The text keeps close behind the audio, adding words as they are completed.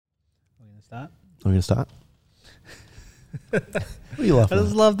Start. I'm going to start. What are you I laughing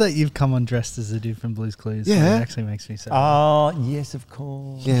just at? love that you've come on dressed as a dude from Blue's Clues. Yeah. It actually makes me so Oh, yes, of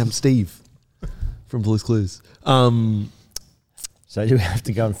course. Yeah, I'm Steve from Blue's Clues. So you have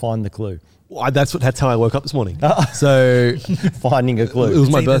to go and find the clue. That's how I woke up this morning. So Finding a it clue. was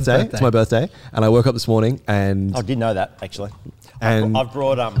my It's Ethan's birthday. birthday. It's my birthday, and I woke up this morning and I did know that, actually. And- I've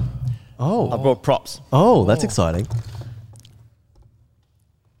brought I brought props. that's exciting.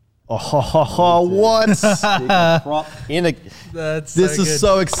 Oh, what? Prop in a, That's This so is good.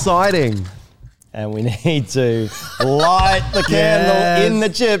 so exciting. and we need to light the candle in the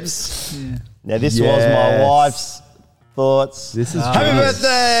chips. Yeah. Now, this was Yes. my wife's thoughts. This is Happy genius.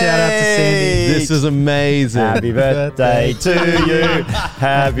 birthday! Shout out to Sandy. This is amazing. Happy birthday to you.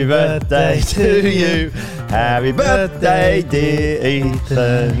 Happy birthday to you. Happy birthday, dear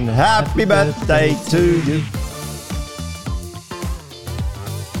Ethan. Happy birthday to you.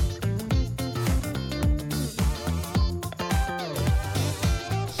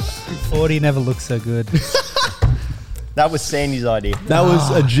 Forty never looks so good. That was Sandy's idea. That was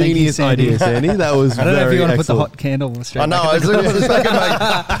a thank you, genius Sandy. idea, Sandy. That was I don't know if very you want to put the excellent. hot candle straight. I know. I was looking at the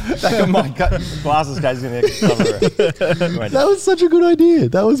back of my glasses case going to cover it. Right. That was such a good idea.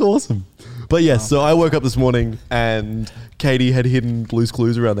 That was awesome. But yes, so I woke up this morning and Katie had hidden Blue's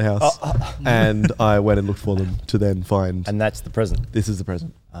Clues around the house, and I went and looked for them to then find. And that's the present. This is the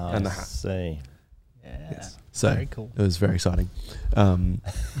present and the I hat. see. Yeah. So Very cool. it was very exciting.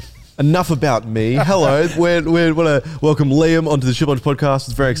 Enough about me. Hello, we want to welcome Liam onto the Ship Launch podcast.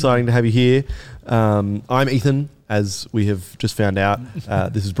 It's very exciting to have you here. I'm Ethan, as we have just found out.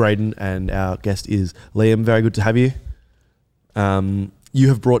 This is Braden, and our guest is Liam. Very good to have you. You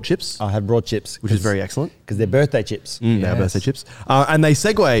have brought chips, I have brought chips. which is very excellent. Because they're birthday chips. Our Yes. birthday chips. And they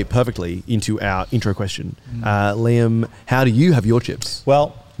segue perfectly into our intro question. Liam, how do you have your chips?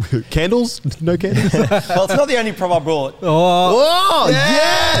 Well, Candles? No candles? well, it's not the only prop I brought. Oh,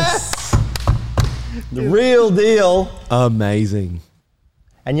 yes! The real deal. Amazing.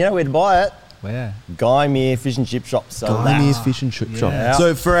 And you know where to buy it? Where? Guy Mere Fish and Chip Shop. So Guy that- Mears Fish and Chip Shop. Yeah.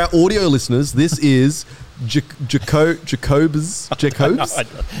 So for our audio listeners, this is Jacobs, Jacoubs,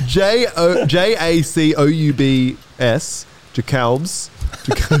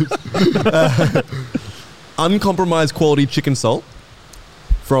 Jacobs, uncompromised quality chicken salt.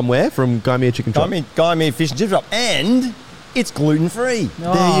 From where? From Guy Mere Chicken Shop. Guy Mere Fish and Chip Shop. And it's gluten-free. There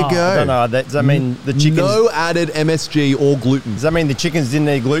you go. I don't know. Does that mean the chickens... No added MSG or gluten. Does that mean the chickens didn't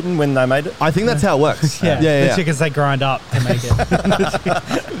eat gluten when they made it? I think that's how it works. Yeah. yeah. The chickens they grind up to make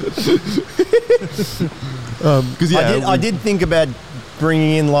it. Because I did think about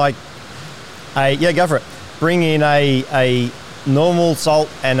bringing in like a... Yeah, go for it. Bring in a normal salt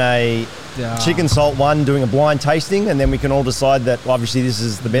and a chicken salt one, doing a blind tasting, and then we can all decide that obviously this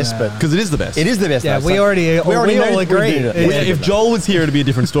is the best, Yeah. but Because it is the best. it is the best. Yeah, though, we so- already we already all know we're agree. doing it. It's- If Joel was here, it'd be a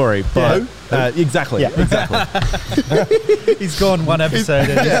different story. But exactly, Yeah. exactly. He's gone one episode.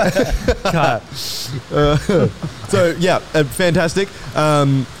 And cut. So yeah, fantastic.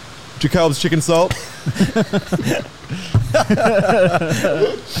 Jacobs chicken salt.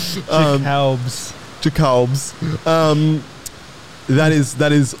 Jacobs. Jacobs.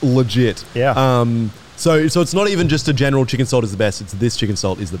 That is legit. Yeah. So it's not even just a general chicken salt is the best. It's this chicken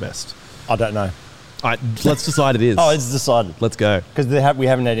salt is the best. I don't know. All right, let's decide it is. Oh, it's decided Let's go. because we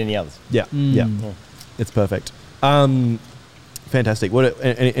haven't had any others. Yeah, yeah. It's perfect. Fantastic. What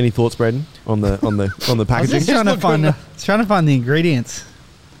any thoughts, Braden, on the I was packaging? just trying to find the ingredients.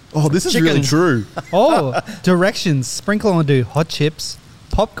 Oh, this is really Chicken. true. Oh, directions. Sprinkle onto hot chips,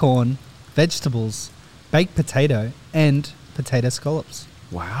 popcorn, vegetables, baked potato, and potato scallops.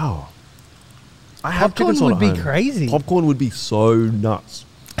 Wow. I have Popcorn chicken salt would at be home. crazy. Popcorn would be so nuts.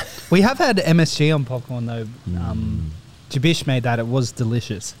 We have had MSG on popcorn though. Jabish made that. It was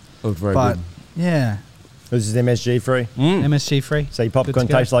delicious. That was very But good. yeah, This is MSG free, MSG free. so your Good popcorn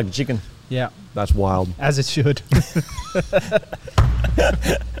to go. tastes like chicken. Yeah, That's wild. as it should.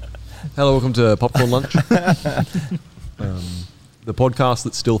 Hello, welcome to Popcorn Lunch. The podcast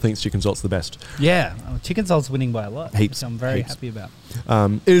that still thinks chicken salt's the best. Yeah, chicken salt's winning by a lot. Heaps, Which I'm very heaps. happy about.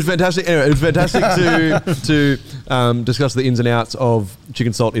 It was fantastic. Anyway, it was fantastic to discuss the ins and outs of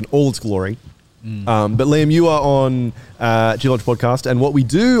chicken salt in all its glory. But Liam, you are on Chicken Launch podcast, and what we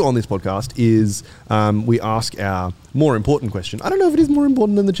do on this podcast is we ask our more important question. I don't know if it is more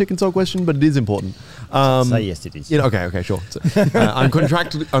important than the chicken salt question, but it is important. Say yes, it is. Yeah, okay, sure. So, I'm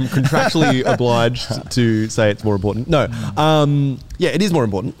contractually obliged to say it's more important. No, yeah, it is more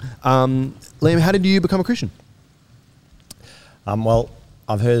important. Liam, how did you become a Christian? Well,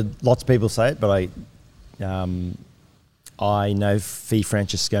 I've heard lots of people say it, but I know Fee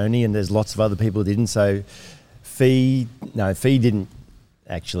Francesconi, and there's lots of other people who didn't. So Fee didn't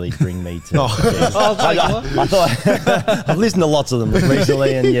actually bring me to. I thought I've listened to lots of them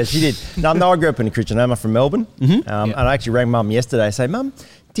recently, and yeah, she did. No, I grew up in a Christian home. I'm from Melbourne, and I actually rang Mum yesterday, say, Mum,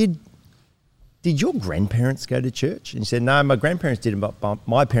 did your grandparents go to church? And she said, no, my grandparents didn't, but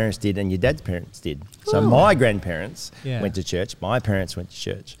my parents did, and your dad's parents did. So my grandparents went to church, my parents went to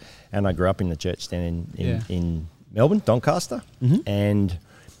church, and I grew up in the church then in Melbourne, Doncaster, and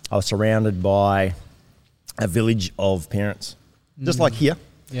I was surrounded by a village of parents, just like here,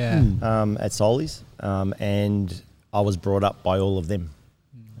 at Soli's, and I was brought up by all of them.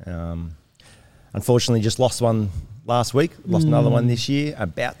 Unfortunately, just lost one last week, lost another one this year,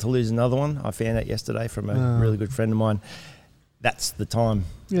 about to lose another one. I found out yesterday from a really good friend of mine. That's the time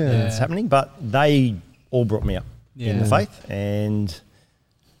it's happening, but they all brought me up in the faith, and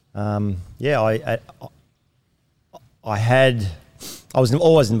I was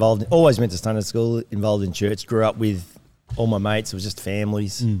always involved, always went to Sunday school, involved in church, grew up with all my mates. It was just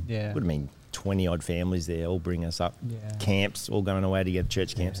families. Would have been 20 odd families there, all bring us up. Camps, all going away to get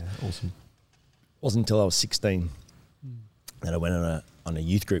church camps. Awesome. Wasn't until I was 16 that I went on a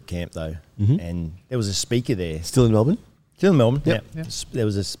youth group camp though, and there was a speaker there. Still in Melbourne? Still in Melbourne, Yep. yeah. There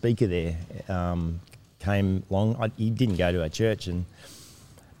was a speaker there, came along. He didn't go to our church, and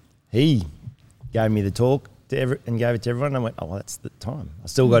he gave me the talk and gave it to everyone. And I went, oh, well, that's the time. I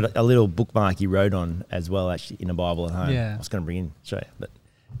still got a little bookmark he wrote on as well, actually, in a Bible at home. Yeah. I was going to bring in, show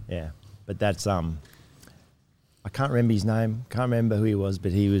you, but that's I can't remember his name, can't remember who he was,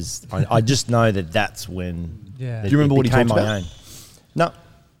 but he was. I just know that's when. Yeah. Do you remember what he became talked my about? own. No,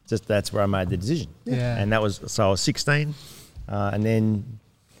 just that's where I made the decision. And that was so I was 16, and then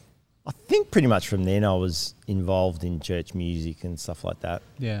I think pretty much from then I was involved in church music and stuff like that.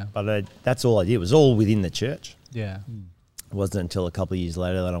 Yeah. But that's all I did. It was all within the church. Yeah. It wasn't until a couple of years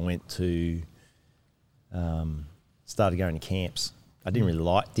later that I went to started going to camps. I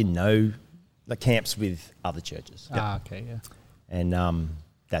didn't know the camps with other churches. Okay, yeah. And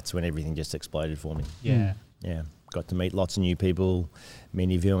that's when everything just exploded for me. Yeah. Yeah. Got to meet lots of new people.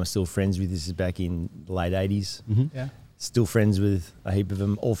 Many of whom I'm still friends with. This is back in the late 80s. Yeah. Still friends with a heap of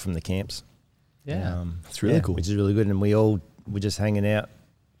them, all from the camps. Yeah. That's really cool. Which is really good. And we all were just hanging out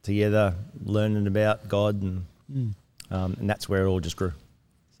together, learning about God, and that's where it all just grew.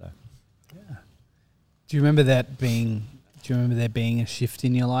 So, Do you remember there being a shift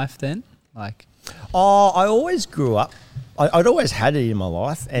in your life then? Like, I always grew up. I'd always had it in my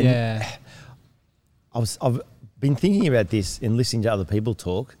life, and I've been thinking about this and listening to other people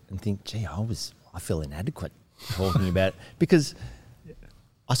talk, and think, gee, I feel inadequate talking about it because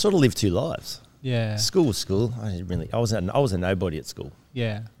I sort of lived two lives. Yeah. School was school. I was a nobody at school.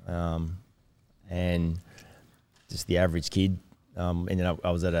 Yeah. And just the average kid. Ended up,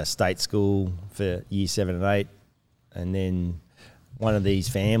 I was at a state school for year 7 and 8, and then one of these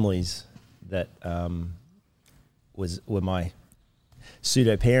families that were my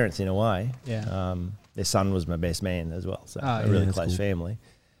pseudo parents in a way. Yeah. Their son was my best man as well, so a really close family.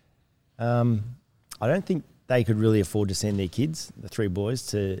 I don't think they could really afford to send their kids, the 3 boys,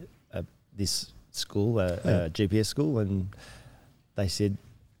 to this school, GPS school, and they said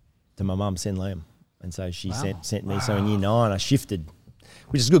to my mum, send Liam. And so she sent me. So in year 9, I shifted,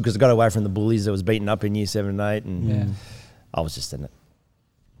 which is good because I got away from the bullies that was beaten up in year 7 and 8, and I was just an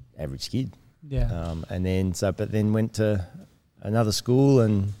average kid. Yeah. And then but then went to another school,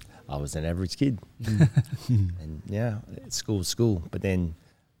 and I was an average kid. And school was school, but then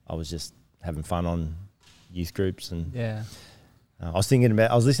I was just having fun on youth groups, and I was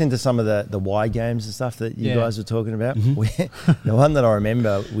listening to some of the Y games and stuff that you guys were talking about. The one that I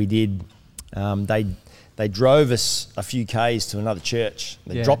remember we did, they drove us a few Ks to another church.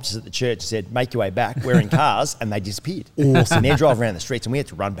 They dropped us at the church and said, make your way back. We're in cars, and they disappeared. Awesome. And they're driving around the streets, and we had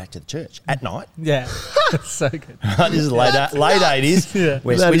to run back to the church at night. Yeah. That's so good. This is late 80s. Yeah.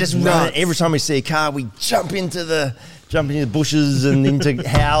 We just run. Every time we see a car, we jump into the bushes and into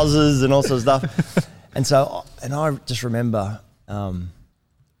houses and all sorts of stuff. And so, I just remember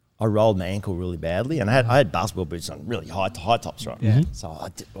I rolled my ankle really badly, and I had basketball boots on, really high tops, right? Yeah. So I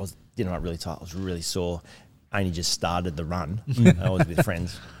didn't really tight. I was really sore. I only just started the run. I was with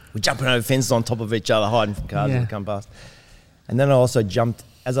friends. We're jumping over fences on top of each other, hiding from cars that come past. And then I also jumped,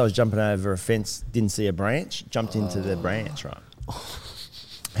 as I was jumping over a fence, didn't see a branch, jumped into the branch, right?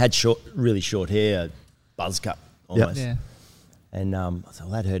 Had really short hair, buzz cut almost. Yeah. And I thought,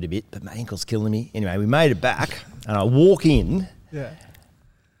 well, that hurt a bit, but my ankle's killing me. Anyway, we made it back, and I walk in,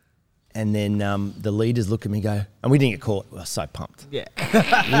 And then the leaders look at me and go, and we didn't get caught. We were so pumped. Yeah.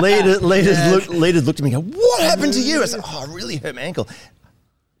 Leaders looked at me and go, what happened to you? I said, I really hurt my ankle.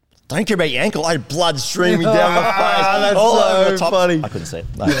 Don't care about your ankle. I had blood streaming down my face. That's all so over the top. funny. I couldn't see it.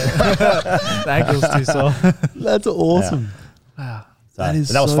 No. The ankle's too sore. That's awesome. Wow. So, That is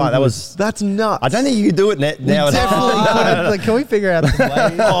but that was so fun. That good. was. That's nuts. I don't think you could do it now. Like, can we figure out some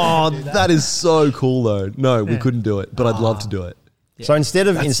way? Oh, that is so cool though. No, we couldn't do it, but I'd love to do it. So instead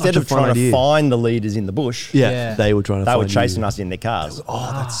of That's such a fun trying idea. to find the leaders in the bush, Yeah. They were trying to they were find chasing you. us in their cars.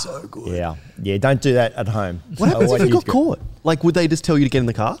 Oh, that's so good. Yeah. Don't do that at home. What happens I if want you got to go- caught? Like, would they just tell you to get in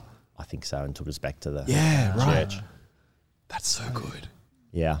the car? I think so, and took us back to the right. church. That's so good.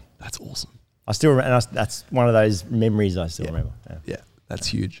 Yeah. That's awesome. I still remember, and that's one of those memories I still remember. Yeah. Yeah, that's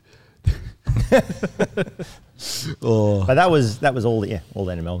huge. Oh, But that was all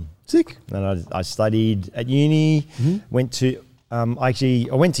down in Melbourne. sick. And I studied at uni. Went to I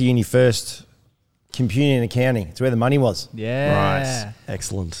went to uni first, computing and accounting. It's where the money was. Yeah. Right.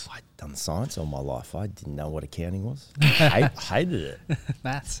 Excellent. I'd done science all my life. I didn't know what accounting was. Hated it.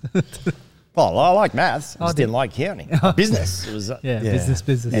 Maths. Well, I like maths. I just did- didn't like accounting. Business. It was. Yeah, business.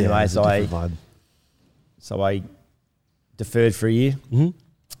 Anyway, it's a different vibe. So I deferred for a year. And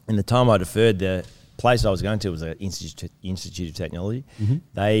the time I deferred, the place I was going to was an Institute of Technology.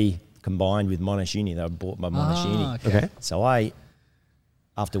 They combined with Monash Uni. They were bought by Monash Uni. Okay. So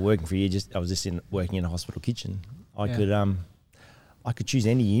after working for a year, I was just working in a hospital kitchen. I could choose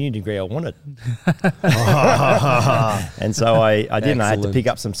any uni degree I wanted. And so I did. And I had to Excellent. pick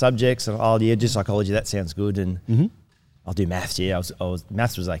up some subjects. And do psychology. That sounds good. And I'll do maths. Yeah,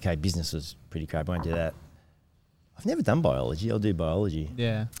 maths was okay. Business was pretty crap. I won't do that. I've never done biology. I'll do biology.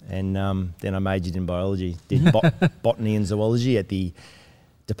 Yeah. And then I majored in biology. Did botany and zoology at the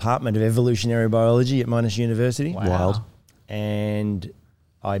Department of Evolutionary Biology at Monash University. Wow. Wild. And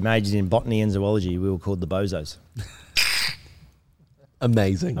I majored in botany and zoology. We were called the Bozos.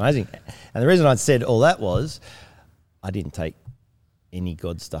 Amazing. Amazing. And the reason I said all that was I didn't take any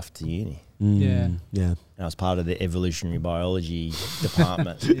God stuff to uni. Yeah. Yeah. And I was part of the evolutionary biology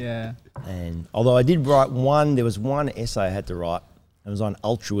department. Yeah. And although I did write there was one essay I had to write. It was on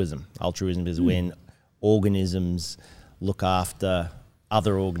altruism. Altruism is when organisms look after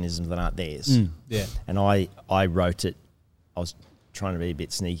other organisms that aren't theirs. Yeah. And I wrote it. I was trying to be a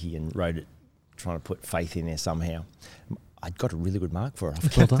bit sneaky and wrote it, trying to put faith in there somehow. I got a really good mark for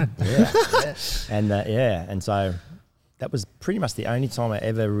it. Well done. Yeah. And so that was pretty much the only time I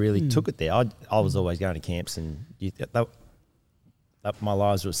ever really took it there. I was always going to camps, and my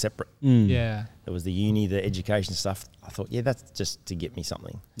lives were separate. Yeah. There was the uni, the education stuff. I thought, that's just to get me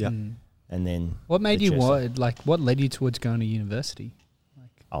something. Yeah. And then What made the you church stuff. what led you towards going to university?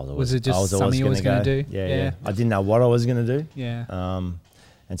 Was it just something you was gonna do? Yeah, Yeah. yeah. I didn't know what I was going to do. Yeah.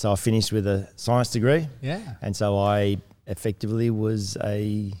 And so I finished with a science degree. Yeah. And so I effectively was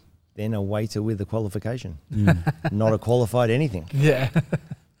a waiter with a qualification, not a qualified anything. Yeah.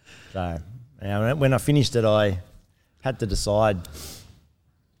 So when I finished it, I had to decide.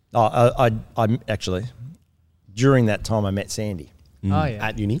 I actually, during that time, I met Sandy. Oh yeah.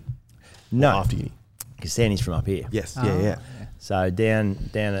 At uni? No, Or after uni? because Sandy's from up here. Yes. Oh, Yeah. So down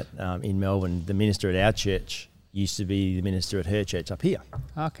at in Melbourne, the minister at our church used to be the minister at her church up here,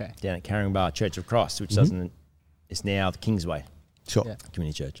 Okay. down at Carringbar Church of Christ, which doesn't. It's now the Kingsway Sure. Yeah.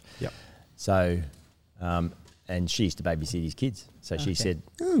 Community Church. Yep. So, and she used to babysit his kids. So she said,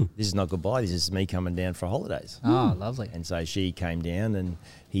 "This is not goodbye. This is me coming down for holidays." Oh, lovely. And so she came down and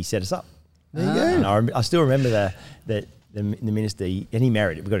he set us up. There you go. And I still remember the minister, and he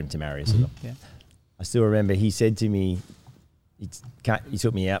married. We got him to marry us. Yeah. I still remember he said to me, he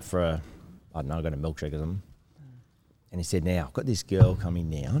took me out for I got a milkshake or something. And he said, "Now, I've got this girl coming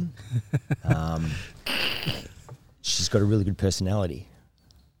down. She's got a really good personality."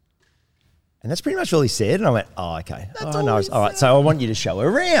 And that's pretty much all he said. And I went, "Oh, okay. All right, so I want you to show her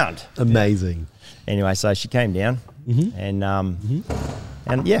around." Amazing. Anyway, so she came down and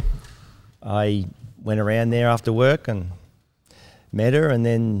I went around there after work and met her, and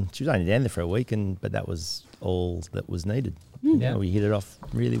then she was only down there for a week, but that was all that was needed. Yeah. We hit it off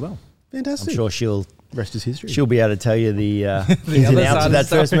really well. Fantastic. I'm sure Rest is history. she'll be able to tell you the ins and other outs side of of that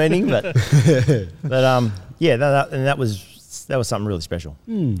the first meeting, but that was something really special.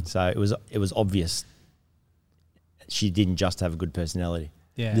 So it was obvious she didn't just have a good personality.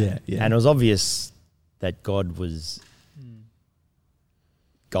 Yeah. Yeah. And it was obvious that God was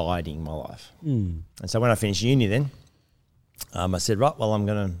guiding my life. And so when I finished uni then, I said, right, well, I'm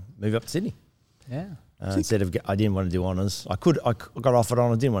going to move up to Sydney. Yeah. Instead of, I didn't want to do honours. I got offered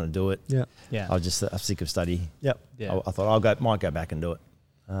honours, didn't want to do it. Yeah. Yeah. I was just sick of study. Yep. Yeah. I thought might go back and do it.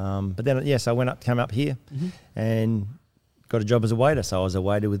 But then, so I came up here and got a job as a waiter. So I was a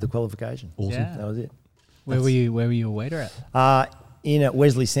waiter with the qualification. Awesome. Yeah. That was it. Where were you a waiter at? In at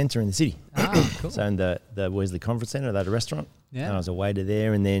Wesley Centre in the city. Cool. So in the Wesley Conference Centre, they had a restaurant. Yeah. And I was a waiter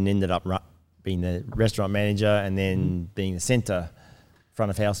there, and then ended up being the restaurant manager, and then being the centre front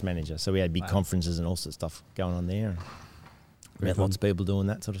of house manager. So we had big conferences and all sorts of stuff going on there. Met lots of people doing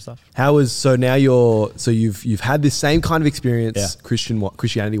that sort of stuff. Now you've had this same kind of experience Yeah.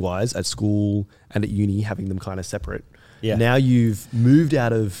 Christianity wise at school and at uni, having them kind of separate. Yeah. Now you've moved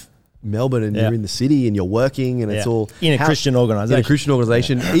out of Melbourne and you're in the city and you're working and it's all in a Christian organisation. In a Christian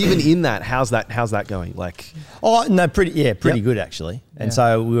organisation. Even in that, how's that going? Like, pretty good actually. And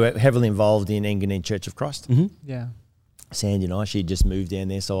so we were heavily involved in Engadine Church of Christ. Yeah. Sandy and I, she'd just moved down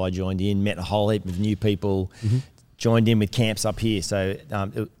there, so I joined in, met a whole heap of new people, joined in with camps up here. So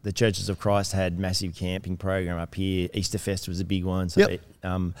the Churches of Christ had massive camping program up here. Easter Fest was a big one, so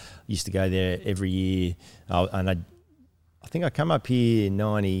used to go there every year. And I think I come up here in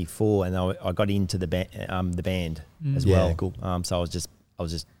 '94, and I got into the band as well. Yeah, cool. So I was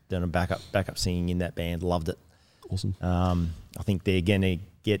just doing a backup singing in that band. Loved it. awesome. I think they're going to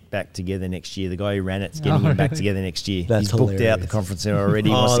get back together next year. The guy who ran it's getting him back together next year. That's He's booked out hilarious. the conference center already.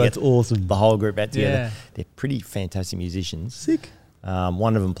 He Oh, wants to that's get awesome. the whole group back together. Yeah. They're pretty fantastic musicians. Sick.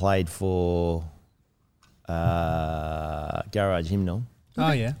 One of them played for Garage Hymnal.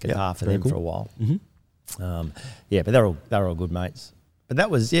 Oh, yeah. Guitar for very them cool. for a while. But they're all good mates. But that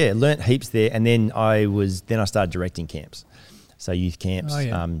was learnt heaps there, and then I started directing camps, so youth camps,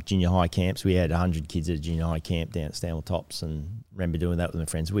 junior high camps. We had 100 kids at a junior high camp down at Stanwell Tops, and remember doing that with my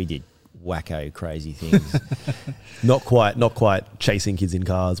friends. We did wacko crazy things. Not quite chasing kids in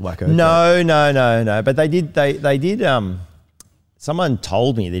cars, wacko. No. But they did. Someone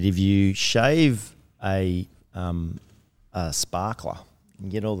told me that if you shave a sparkler, you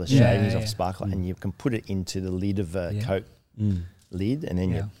get all the shavings off a sparkler, and you can put it into the lid of a Coke lid, and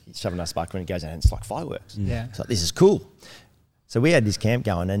then you shove another sparkler and it goes out, and it's like fireworks. Yeah. It's like, this is cool. So we had this camp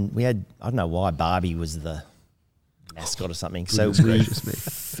going, and we had, I don't know why, Barbie was the mascot or something. So we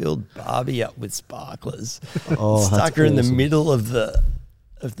filled Barbie up with sparklers, stuck her in the middle of the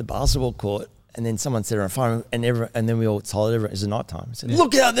basketball court, and then someone set her on fire, and then we all told everyone, it was night time. Said,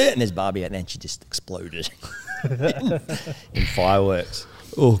 look out there, and there's Barbie out there, and she just exploded in fireworks.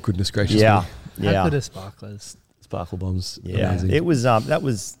 Oh, goodness gracious. Yeah. How good are sparklers? Sparkle bombs. Yeah. Amazing. It was that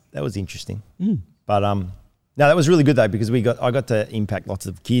was interesting. But no, that was really good though, because I got to impact lots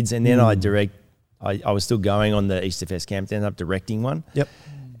of kids, and then I was still going on the Easter Fest camp, ended up directing one. Yep.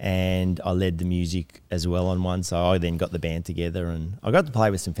 And I led the music as well on one, so I then got the band together, and I got to play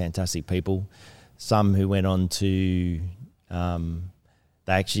with some fantastic people. Some who went on to,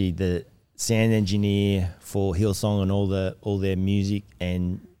 the sound engineer for Hillsong and all their music,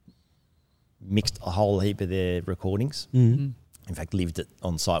 and mixed a whole heap of their recordings. In fact, lived it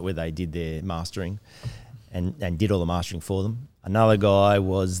on site where they did their mastering, and did all the mastering for them. Another guy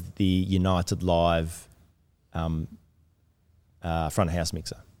was the United Live front of house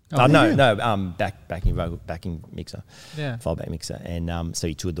mixer. Backing mixer. Yeah. Fallback mixer. And so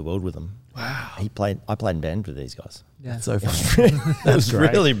he toured the world with them. Wow. I played in band with these guys. Yeah. So fun. That was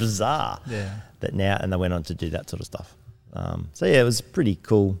really bizarre. Yeah. And they went on to do that sort of stuff. It was pretty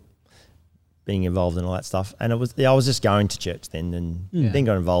cool being involved in all that stuff. And I was just going to church then, and then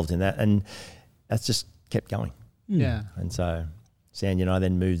got involved in that, and that's just kept going. Yeah. And so Sandy and I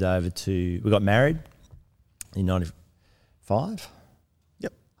then moved over we got married in 95.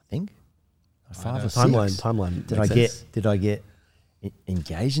 Yep. I think. 5 or 6. Timeline. Did I get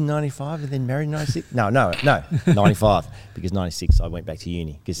engaged in 95 and then married in 96? No, 95, because 96 I went back to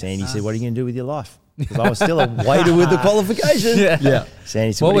uni, because Sandy said, what are you going to do with your life? Because I was still a waiter with the qualification. Yeah.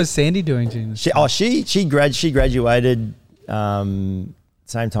 Sandy said, What was Sandy doing during this? She graduated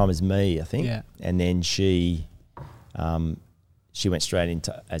same time as me, I think. Yeah. And then she went straight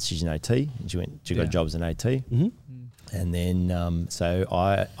into, as she's an OT, and she got a job as an OT. And then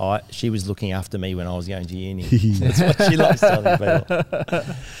she was looking after me when I was going to uni. That's what she likes telling people.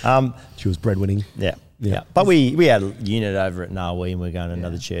 She was breadwinning. Yeah. But we had a unit over at Narwee, and we're going to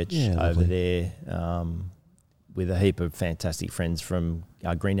another church over lovely. there with a heap of fantastic friends from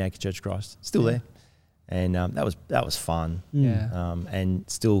Greenacre Church of Christ, still there. And that was fun. Yeah. And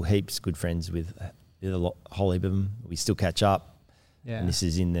still heaps good friends with a whole heap of them. We still catch up. Yeah. And this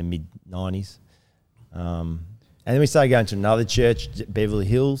is in the mid-90s. And then we started going to another church, Beverly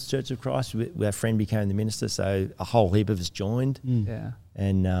Hills Church of Christ, where our friend became the minister. So a whole heap of us joined. Yeah.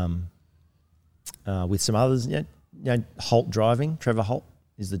 And with some others, Holt driving, Trevor Holt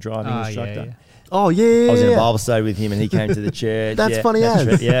is the driving instructor. Yeah. Oh, yeah. I was in a Bible study with him, and he came to the church. That's funny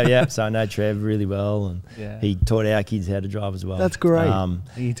as. Yeah. So I know Trev really well, and he taught our kids how to drive as well. That's great.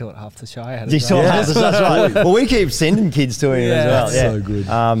 He taught half the Shire how to He drive. taught us. That's right. Well, we keep sending kids to him as well. That's Yeah. so good.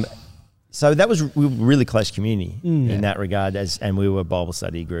 So that was we were a really close community in that regard, and we were a Bible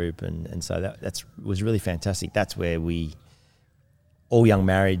study group, and so that was really fantastic. That's where we, all young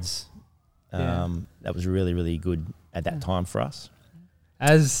marrieds, that was really, really good at that time for us.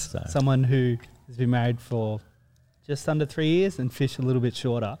 As someone who has been married for just under 3 years and Fish a little bit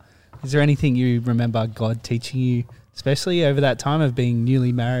shorter, is there anything you remember God teaching you, especially over that time of being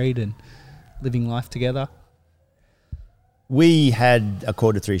newly married and living life together? We had a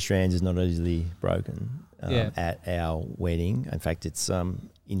cord of three strands is not easily broken at our wedding. In fact, it's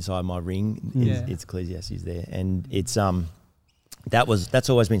inside my ring. It's Ecclesiastes there, and it's that's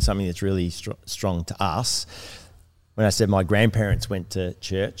always been something that's really strong to us. When I said my grandparents went to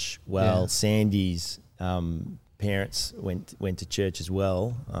church, Sandy's parents went to church as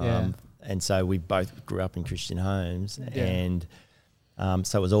well, and so we both grew up in Christian homes, and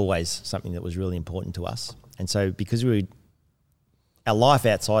so it was always something that was really important to us. And so because our life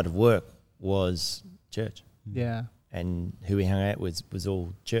outside of work was church. Yeah. And who we hung out with was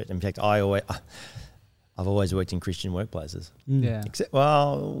all church. In fact, I've always worked in Christian workplaces. Yeah. Except,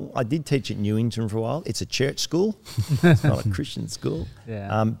 I did teach at Newington for a while. It's a church school. It's not a Christian school.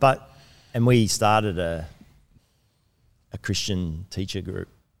 Yeah. And we started a Christian teacher group.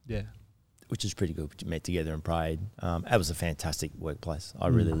 Yeah. Which is pretty good. We met together and prayed. It was a fantastic workplace. I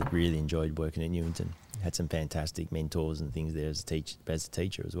really, really enjoyed working at Newington. Had some fantastic mentors and things there as a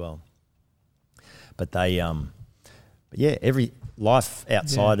teacher as well. But every life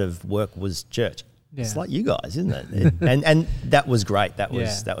outside of work was church. Yeah. It's like you guys, isn't it? and that was great. That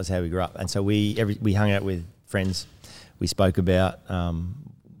was how we grew up. And so we hung out with friends. We spoke about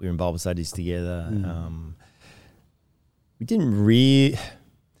we were in Bible studies together.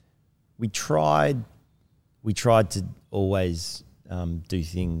 We tried to always do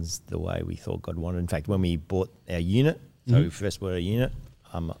things the way we thought God wanted. In fact, when we bought our unit, we first bought a unit,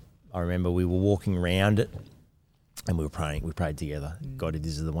 I remember we were walking around it and we were praying. We prayed together. God, if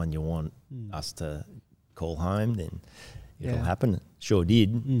this is the one you want us to call home, then it'll happen. It sure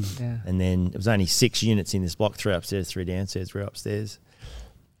did. Yeah. And then it was only 6 units in this block, 3 upstairs, 3 downstairs. We're upstairs.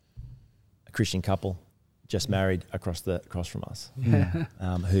 A Christian couple just married across from us,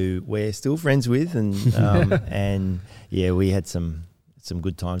 who we're still friends with, and we had some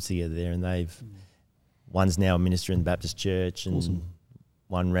good times together there. And one's now a minister in the Baptist church, and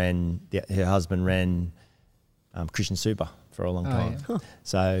her husband ran Christian Super for a long time. Yeah.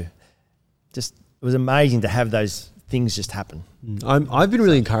 So it was amazing to have those things just happen. I've been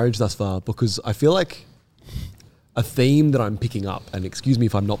really encouraged thus far because I feel like a theme that I'm picking up, and excuse me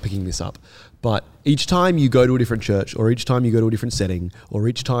if I'm not picking this up, but each time you go to a different church, or each time you go to a different setting, or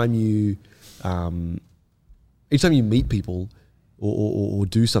each time you meet people or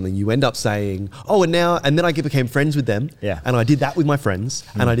do something, you end up saying, "Oh, and then I became friends with them, and I did that with my friends,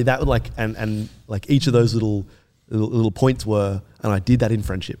 and I did that with and each of those little points were, and I did that in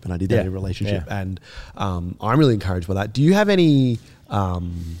friendship, and I did that in relationship, and I'm really encouraged by that." Do you have any?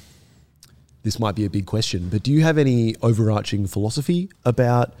 This might be a big question, but do you have any overarching philosophy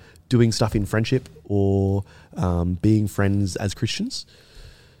about doing stuff in friendship or being friends as Christians?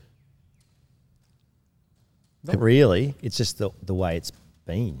 Not really. It's just the way it's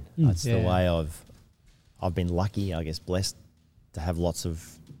been. It's the way I've been lucky, I guess, blessed to have lots of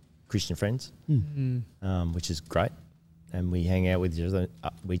Christian friends, which is great. And we hang out with each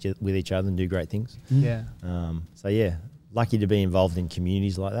other and do great things. Yeah. Lucky to be involved in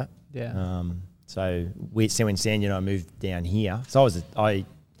communities like that. Yeah. So when Sandy and I moved down here, so I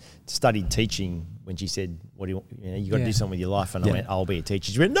studied teaching when she said, "What do you got to do something with your life?" And I went, "I'll be a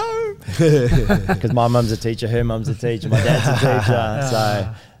teacher." She went, "No," because my mum's a teacher, her mum's a teacher, my dad's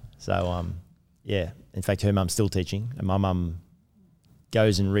a teacher. In fact, her mum's still teaching, and my mum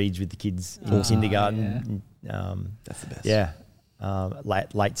goes and reads with the kids in kindergarten. Yeah. That's the best. Yeah,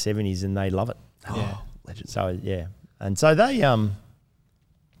 late 70s, and they love it. Oh, legend. So and so they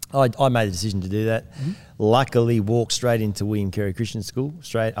I made a decision to do that. Luckily, walked straight into William Carey Christian School.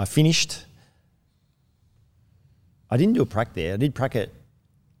 I finished. I didn't do a prac there. I did prac at.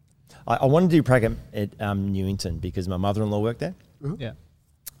 I wanted to do prac at Newington because my mother-in-law worked there. Yeah.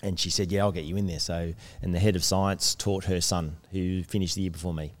 And she said, "Yeah, I'll get you in there." So, and the head of science taught her son, who finished the year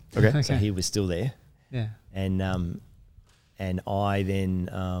before me. Okay. So he was still there. Yeah. And I then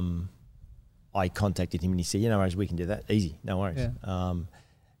I contacted him and he said, "No worries, we can do that. Easy, no worries." Yeah.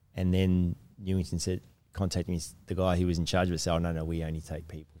 And then Newington said, contacted me, the guy who was in charge of it said, "Oh no, we only take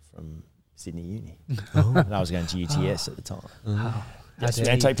people from Sydney Uni." And I was going to UTS at the time. Yes, we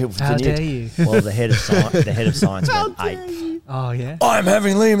don't take people from Sydney. How dare you? Well, the head of science went 8. Oh yeah. I'm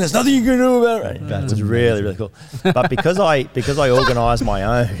having Liam. There's nothing you can do about it. That was really, really cool. But because I organised my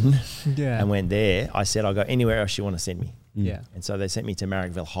own and went there, I said, "I'll go anywhere else you want to send me." Yeah. And so they sent me to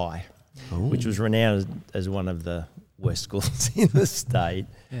Marrickville High, which was renowned as one of the worst schools in the state,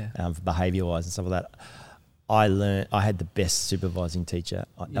 for behaviour-wise and stuff like that. I had the best supervising teacher.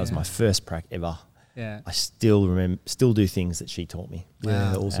 That was my first prac ever. Yeah. I still do things that she taught me.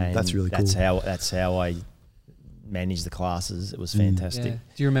 Yeah, awesome. And that's really cool. That's how I managed the classes. It was fantastic. Yeah.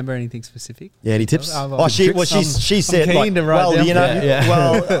 Do you remember anything specific? Yeah, any tips? She said, keen to write down.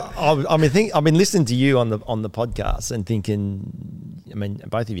 I've been listening to you on the podcast and thinking, I mean,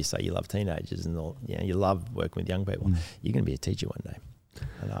 both of you say you love teenagers and all, you love working with young people. You're going to be a teacher one day.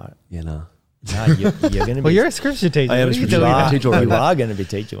 And no. No, you're going to be. Well, you're a scripture teacher. I am a scripture teacher. You are going to be a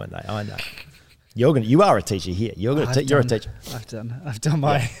teacher one day. I know. You are a teacher here. You're a teacher. I've done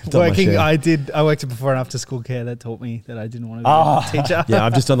my working. I worked at before and after school care that taught me that I didn't want to be a teacher. Yeah,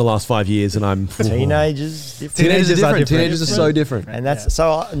 I've just done the last 5 years, and I'm teenagers. Teenagers are different. Teenagers are so different, and that's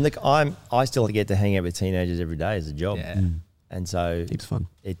so. I still get to hang out with teenagers every day as a job, and so it's fun.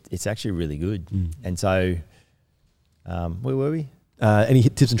 It's actually really good, and so where were we? Any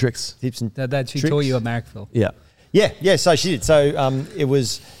tips and tricks? Tips and that she tricks? taught you at Marrickville. Yeah. So she did. So it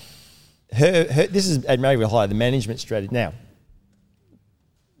was. Her, this is at Marrickville High, the management strategy. Now,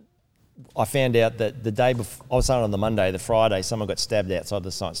 I found out that the day before, I was saying on the Monday, the Friday, someone got stabbed outside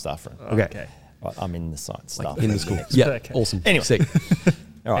the science staff room. Okay. I'm in the science staff in room. the school. Yeah, Okay. Awesome. Anyway. Sick.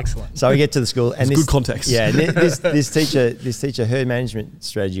 All right. Excellent. So we get to the school, and good context. Yeah, and this teacher, her management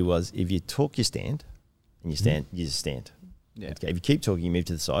strategy was: if you talk, you stand, and you stand, you just stand. Yeah. Okay. If you keep talking, you move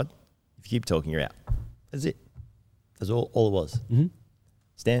to the side. If you keep talking, you're out. That's it. That's all it was. Mm-hmm.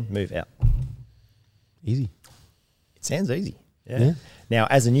 Stand, move, out. Easy. It sounds easy. Yeah. Now,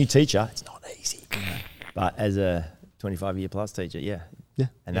 as a new teacher, it's not easy. But as a 25-year plus teacher, yeah.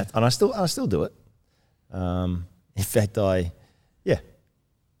 And I still do it. In fact, still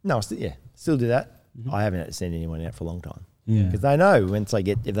do that. Mm-hmm. I haven't had to send anyone out for a long time because they know if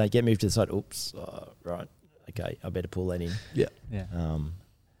they get moved to the side. Oops, right, okay, I better pull that in. Yeah.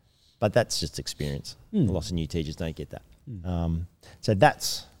 But that's just experience. Lots of new teachers don't get that. So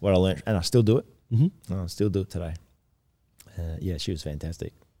that's what I learned, and I still do it. Mm-hmm. I still do it today. She was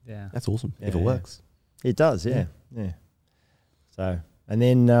fantastic. Yeah, that's awesome. If it works, it does. Yeah. So, and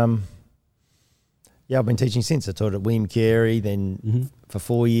then I've been teaching since. I taught at William Carey, then for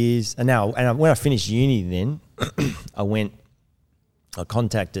 4 years, and when I finished uni, then I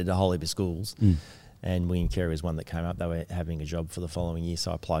contacted a whole heap of schools, and William Carey was one that came up. They were having a job for the following year,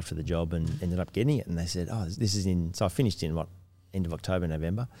 so I applied for the job and ended up getting it. And they said, "Oh, this is in." So I finished in end of October,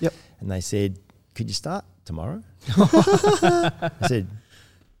 November. Yep. And they said, "Could you start tomorrow?" I said,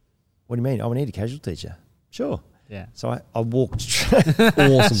 "What do you mean? Oh, we need a casual teacher." Sure. Yeah. So I walked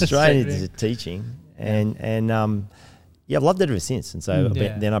straight into teaching, and I've loved it ever since. And so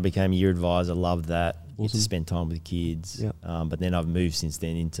then I became a year advisor. Loved that. Awesome. Get to spend time with the kids. Yep. But then I've moved since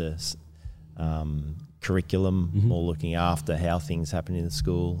then into curriculum, more looking after how things happen in the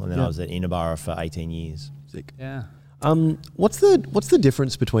school. And then I was at Innerborough for 18 years. Sick. Yeah. What's the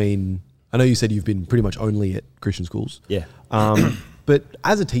difference between? I know you said you've been pretty much only at Christian schools. Yeah. But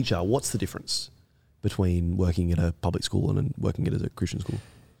as a teacher, what's the difference between working at a public school and working at a Christian school?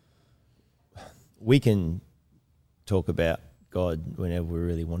 We can talk about God whenever we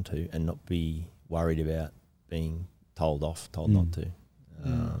really want to and not be worried about being told not to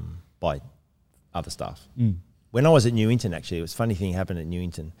by other staff. When I was at Newington, actually, it was a funny thing happened at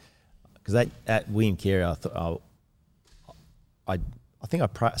Newington because at William Carey, I thought I think I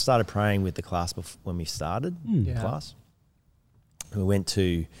started praying with the class when we started the class. We went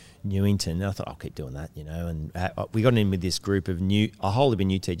to Newington, and I thought I'll keep doing that, And we got in with this group of a whole heap of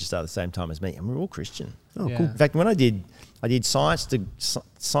new teachers started at the same time as me, and we were all Christian. Oh, cool! In fact, when I did science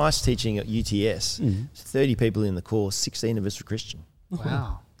teaching at UTS. 30 people in the course, 16 of us were Christian.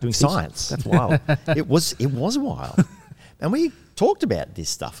 Wow, doing science. That's wild. It was wild, and we talked about this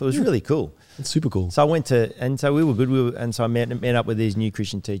stuff. It was really cool. It's super cool. So I went so we were good. And so I met up with these new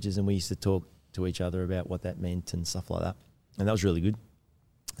Christian teachers, and we used to talk to each other about what that meant and stuff like that. And that was really good.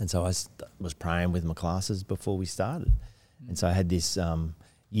 And so I was praying with my classes before we started. And so I had this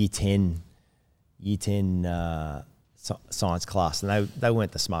year 10 science class, and they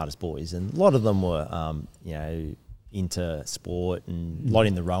weren't the smartest boys. And a lot of them were, into sport and a lot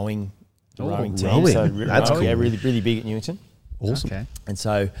in the rowing team. Rowing. So That's cool. Yeah, really, really big at Newington. Awesome. Okay. And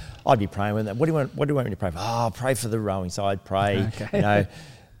so I'd be praying with them. What do you want me to pray for? Oh, pray for the rowing. So I'd pray, okay,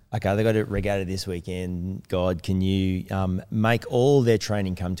 they got a regatta this weekend. God, can you make all their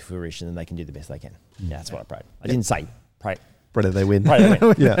training come to fruition and they can do the best they can? Yeah, that's what I prayed. I didn't say pray. Pray that they win. Pray they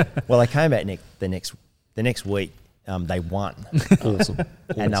win. Yeah. Well, they came back the next week. They won. Awesome.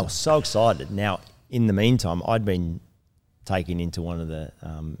 And I was so excited. Now, in the meantime, I'd been taken into one of the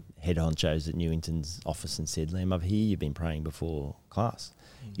head honchos at Newington's office and said, Liam, over here you've been praying before class.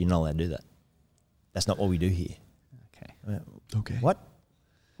 You're not allowed to do that. That's not what we do here. Okay. I went, Okay. What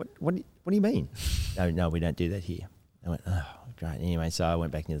do you mean? No, we don't do that here. I went, oh, great. Anyway, so I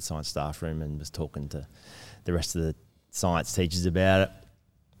went back into the science staff room and was talking to the rest of the science teachers about it.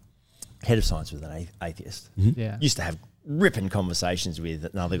 Head of science was an atheist. Mm-hmm. Yeah. Used to have ripping conversations with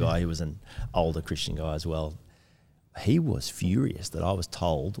another guy who was an older Christian guy as well. He was furious that I was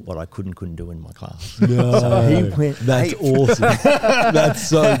told what I couldn't do in my class. No. So he went, That's awesome. That's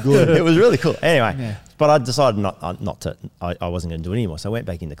so good. It was really cool. Anyway, but I decided not to. I wasn't going to do it anymore. So I went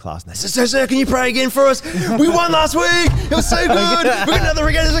back into class and they said, "Sir, can you pray again for us? We won last week. It was so good. We got another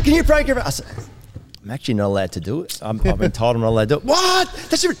regatta. Can you pray again?" I said, "I'm actually not allowed to do it. I've been told I'm not allowed to do it."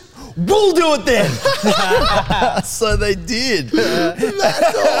 What? We'll do it then. So they did.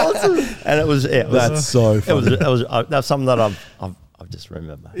 That's awesome. And it was That's so funny. That's something that I've just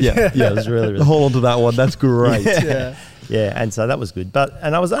remember. Yeah. It was really, really Hold on to that one. That's great. Yeah, and so that was good.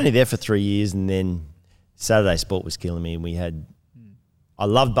 And I was only there for 3 years, and then Saturday sport was killing me. And we had, I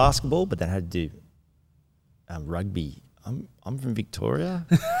loved basketball, but then I had to do rugby. I'm from Victoria.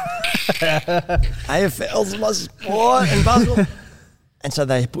 AFL's my sport and basketball. And so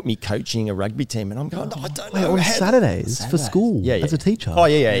they put me coaching a rugby team, and I'm going, I don't know. On Saturdays for school as a teacher. Oh,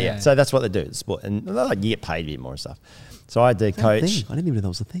 yeah. So that's what they do at the sport. And you get paid a bit more and stuff. So I had to coach. I didn't even know that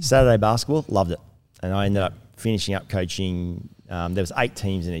was a thing. Saturday basketball, loved it. And I ended up finishing up coaching. There was 8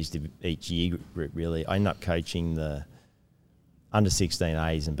 teams in each year group, really. I ended up coaching the under 16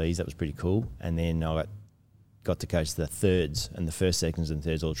 A's and B's. That was pretty cool. And then I got to coach the thirds, and the first, seconds, and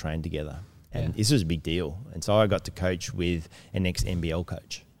thirds all trained together. And this was a big deal. And so I got to coach with an ex-NBL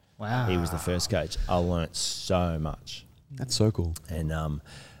coach. Wow. He was the first coach. I learnt so much. That's so cool. And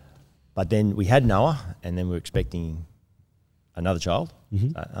but then we had Noah, and then we were expecting another child.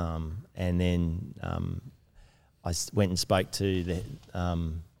 Mm-hmm. And then I went and spoke to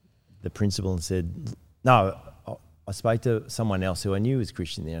the principal and said, no, I spoke to someone else who I knew was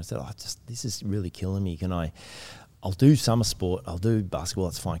Christian there. I said, this is really killing me. I'll do summer sport, I'll do basketball,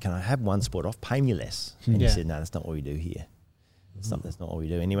 that's fine. Can I have one sport off? Pay me less. And he said, no, that's not what we do here. That's not what we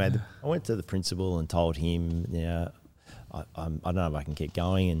do. Anyway, I went to the principal and told him, I don't know if I can keep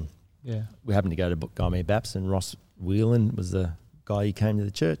going. And we happened to go to Guymer Baps, and Ross Whelan was the guy who came to the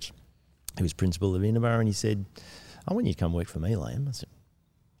church. He was principal of Invermore, and he said, I want you to come work for me, Liam. I said,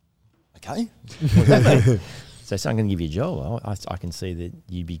 okay. What does that mean? So I'm going to give you a job. I can see that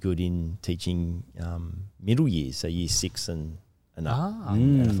you'd be good in teaching middle years, so year 6 and up.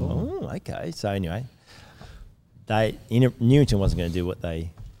 And I thought, okay. So anyway, Newington wasn't going to do what they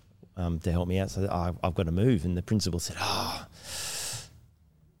to help me out. So I've got to move. And the principal said,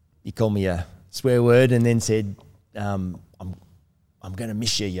 he called me a swear word and then said, I'm going to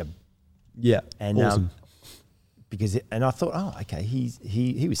miss you. And awesome. And I thought, okay,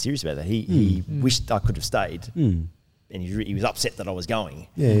 he was serious about that. He wished I could have stayed, and he was upset that I was going.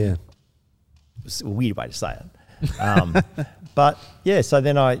 Yeah. It was a weird way to say it. But yeah, so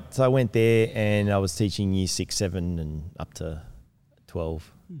then I went there, and I was teaching year 6, 7, and up to 12,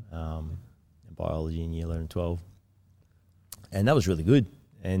 biology in year 11 and 12, and that was really good.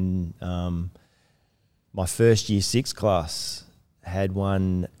 And my first year 6 class had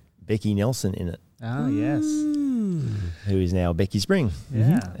one Becky Nelson in it. Oh, yes. Who is now Becky Spring.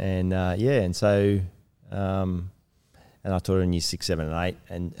 Yeah. And and so and I taught her in year 6, 7, and 8,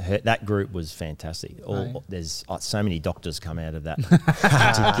 and that group was fantastic. There's so many doctors come out of that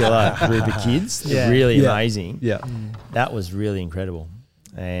particular group of kids. Really amazing. Yeah. That was really incredible.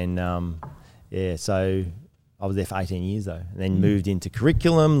 And so I was there for 18 years though, and then moved into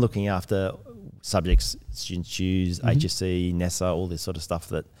curriculum, looking after subjects students choose, HSC, NESA, all this sort of stuff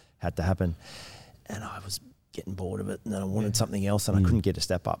that had to happen. And I was getting bored of it, and then I wanted something else, and I couldn't get a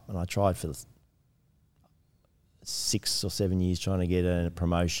step up. And I tried for 6 or 7 years trying to get a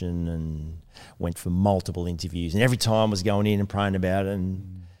promotion, and went for multiple interviews. And every time I was going in and praying about it,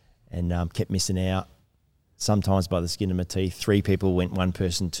 and kept missing out. Sometimes by the skin of my teeth. 3 people went one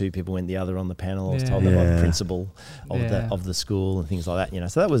person, 2 people went the other on the panel. I was told that by the principal of the school and things like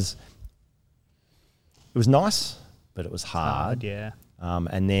that. So it was nice, but it was hard. Yeah.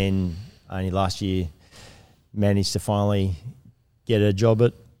 And then only last year managed to finally get a job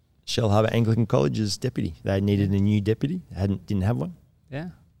at Shell Harbour Anglican College as deputy. They needed a new deputy. Didn't have one. Yeah.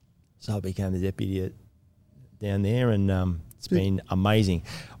 So I became the deputy down there, and it's been amazing.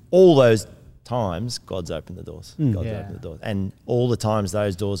 All those times, God's opened the doors. God's opened the doors. And all the times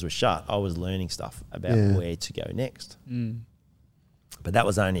those doors were shut, I was learning stuff about where to go next. But that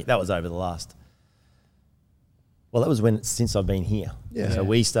was over the last. Well, that was since I've been here. Yeah. So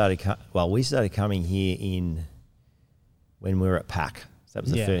we started coming here when we were at PAC. So that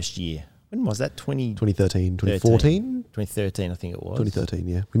was the first year. When was that? 2013, 2014? 2013, I think it was. 2013,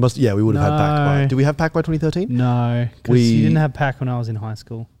 yeah. We would have had PAC did we have PAC by 2013? No, because you didn't have PAC when I was in high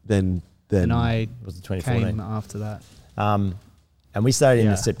school. Then and I was it 2014? came after that. And we started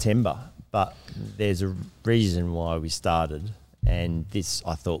in September, but there's a reason why we started, and this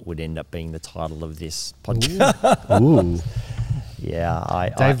I thought would end up being the title of this podcast. Ooh. Yeah,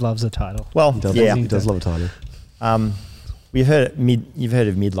 Dave loves a title. Well, He does love a title. You've heard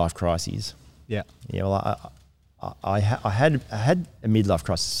of midlife crises. Yeah. Yeah. Well, I had a midlife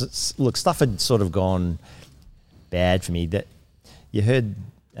crisis. Look, stuff had sort of gone bad for me. That you heard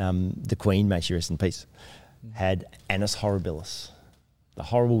the Queen, may she rest in peace, had annus horribilis, the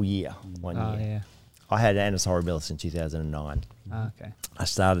horrible year one year. Yeah. I had annus horribilis in 2009. Okay. I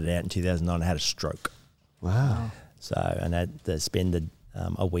started out in 2009. I had a stroke. Wow. So, and I had to spend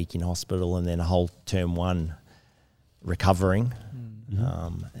a week in hospital and then a whole term one recovering.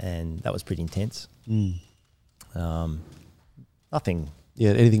 And that was pretty intense. Nothing.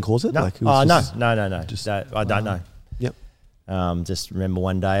 Yeah, anything cause it? No. Like it was No. Just, I don't know. Yep. Just remember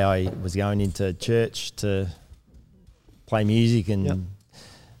one day I was going into church to play music and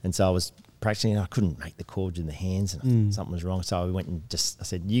so I was practicing and I couldn't make the chords in the hands and something was wrong. So I went and I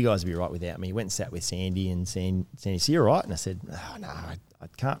said, you guys will be right without me. Went and sat with Sandy and Sandy said, you all right? And I said, oh, no, I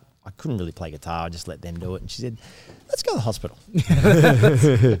can't. I couldn't really play guitar. I just let them do it. And she said, let's go to the hospital.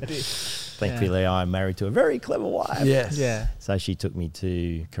 Thankfully, I'm married to a very clever wife. Yes. Yeah. So she took me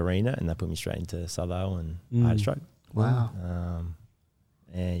to Carina and they put me straight into Southdale and I had a stroke. Wow.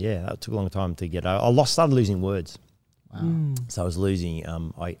 And yeah, that took a long time to get over. Started losing words. Wow. So I was losing,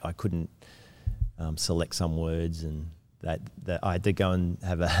 I couldn't select some words and that I had to go and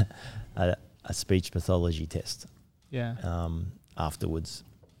have a speech pathology test afterwards.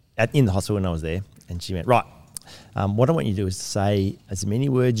 In the hospital when I was there, and she went, right, what I want you to do is to say as many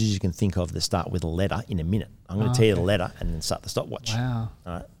words as you can think of that start with a letter in a minute. I'm going to tell you the letter and then start the stopwatch. Wow.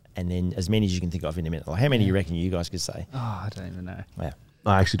 All right? And then as many as you can think of in a minute. Like, how many do you reckon you guys could say? Oh, I don't even know. Yeah.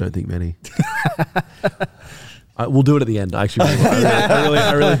 I actually don't think many. We'll do it at the end. I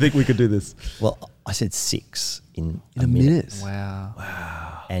really think we could do this. Well, I said 6 in a minute.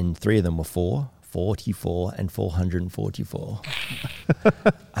 Wow. And 3 of them were 44 and 444.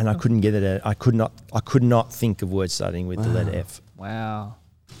 And I couldn't get it out. I could not think of words starting with the letter F. Wow.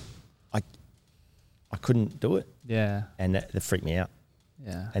 I couldn't do it. Yeah. And that freaked me out.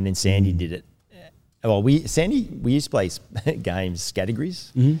 Yeah. And then Sandy did it. Well, we used to play games,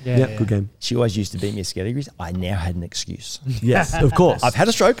 categories. Yeah, good game. She always used to beat me at categories. I now had an excuse. Yes, of course. I've had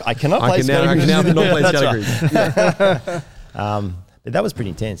a stroke. I cannot play I categories. can now not play categories. Right. But that was pretty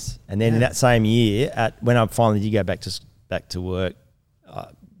intense. And then in that same year, when I finally did go back to work,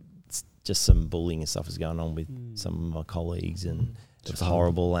 just some bullying and stuff was going on with some of my colleagues, and it was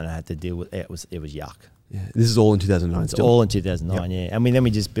horrible. And I had to deal with it. It was yuck. Yeah, this is all in 2009. It's all in 2009. Yeah. And then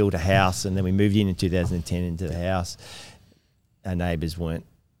we just built a house, and then we moved in 2010 into the house. Our neighbours weren't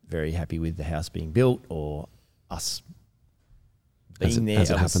very happy with the house being built or us being there.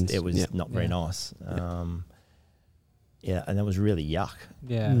 It was not very nice. Yeah, and that was really yuck.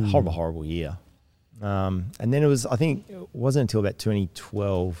 Yeah. Horrible year. And then I think it wasn't until about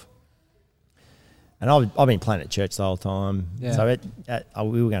 2012. And I've been playing at church the whole time. Yeah. So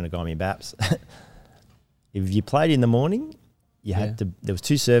we were going to Gymea Baps. If you played in the morning, you had to. There was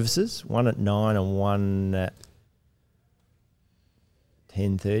 2 services, one at 9 and one at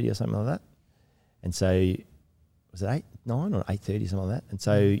 10:30 or something like that. And so was it 9 or 8:30, something like that? And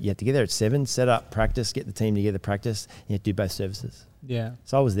so you had to get there at 7, set up, practice, get the team together, practice. And you had to do both services. Yeah.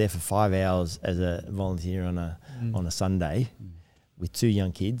 So I was there for 5 hours as a volunteer on a Sunday with 2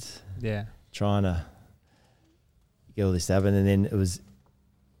 young kids. Yeah. Trying to get all this to happen. And then it was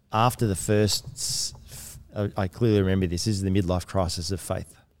after the first, I clearly remember this is the midlife crisis of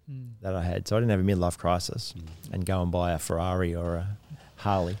faith that I had. So I didn't have a midlife crisis and go and buy a Ferrari or a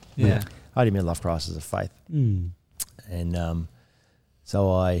Harley. Yeah. I had a midlife crisis of faith. And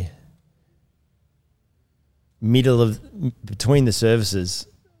so between the services,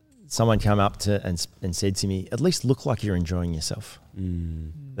 someone came up to and said to me, at least look like you're enjoying yourself.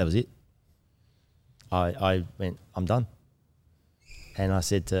 That was it. I went, I'm done. And I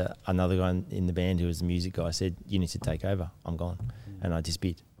said to another guy in the band who was the music guy, I said, you need to take over. I'm gone. And I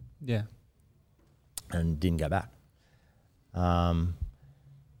disappeared. Yeah. And didn't go back. And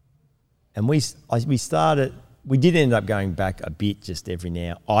we started, we did end up going back a bit just every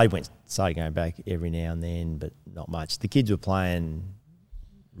now. Started going back every now and then, but not much. The kids were playing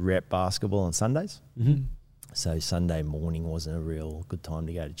rep basketball on Sundays. Mm-hmm. So Sunday morning wasn't a real good time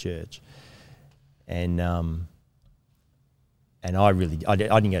to go to church. And I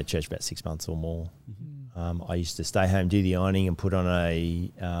didn't go to church for about 6 months or more. Mm-hmm. I used to stay home, do the ironing, and put on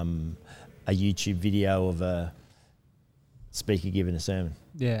a YouTube video of a speaker giving a sermon.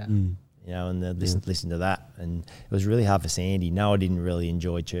 Yeah. You know, and listen to that. And it was really hard for Sandy. No, I didn't really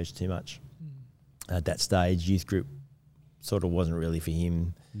enjoy church too much. At that stage, youth group sort of wasn't really for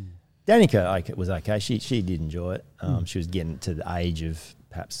him. Danica was okay. She did enjoy it. She was getting to the age of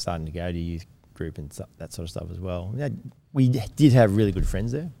perhaps starting to go to youth group and that sort of stuff as well. We did have really good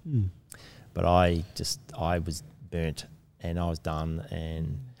friends there, but I was burnt and I was done,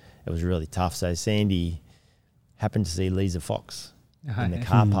 and it was really tough. So Sandy happened to see Lisa Fox in the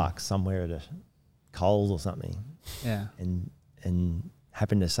car park somewhere at a Coles or something. Yeah. And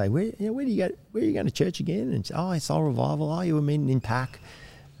happened to say, where are you going to church again? And she, it's Soul Revival. Oh, you were meeting in Pack.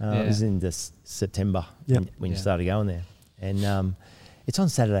 It was in this September when you started going there. And it's on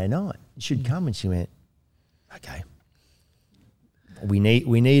Saturday night. You should come. And she went, okay. We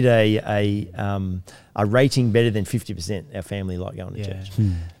need a rating better than 50%. Our family like going to church.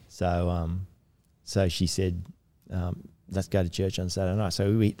 So she said, let's go to church on Saturday night.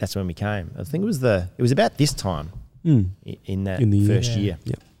 So that's when we came. I think it was about this time in the first year.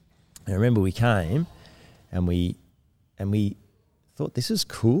 Yep. And I remember we came and we thought, this is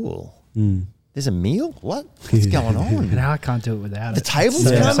cool. There's a meal? What's going on? And I can't do it without the it. tables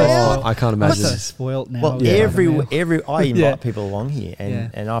come out. I can't imagine. So spoilt now. Well, I invite people along here,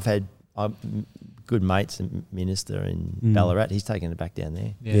 and I've had good mates and minister in Ballarat. He's taken it back down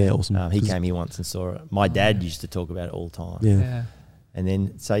there. Yeah, awesome. He came here once and saw it. My dad used to talk about it all the time. Yeah. And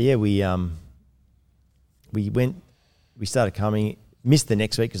then we started coming. Missed the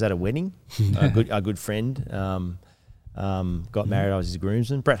next week because I had a wedding. A good friend got married. I was his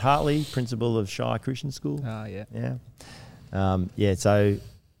groomsman. Brett Hartley, principal of Shire Christian School. Oh yeah. Yeah. So,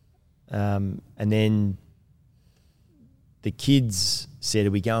 and then the kids said,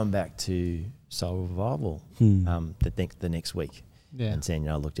 "Are we going back to Soul Revival the next week?" Yeah. And Sandy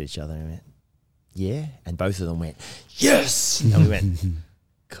and I looked at each other and went, "Yeah," and both of them went, "Yes," and we went,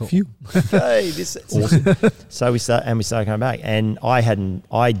 Cool. "Hey, this is awesome." So we started coming back, and I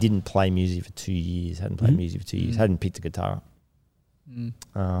didn't play music for 2 years. Hadn't picked a guitar up.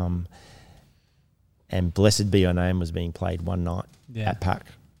 And "Blessed Be Your Name" was being played one night at Pack,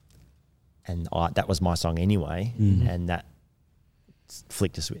 and that was my song anyway, and that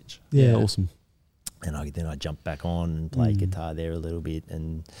flicked a switch. Yeah, awesome. And then I jumped back on and played guitar there a little bit,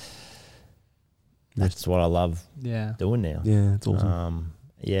 and that's what I love doing now. Yeah, it's awesome.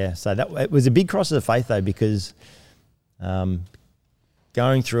 So it was a big cross of the faith though, because going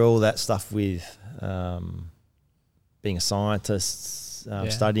through all that stuff with being a scientist,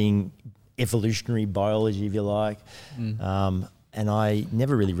 studying evolutionary biology, if you like, and I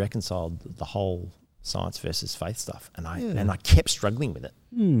never really reconciled the whole science versus faith stuff, and I kept struggling with it,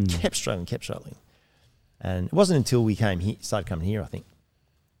 kept struggling, and it wasn't until we started coming here, I think,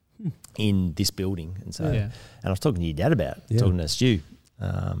 in this building, and so and I was talking to your dad about it, talking to Stu.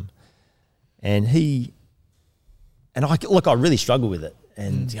 And I really struggle with it,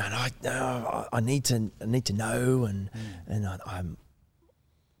 and I need to know, and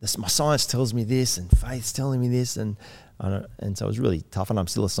my science tells me this, and faith's telling me this, and so it was really tough. And I'm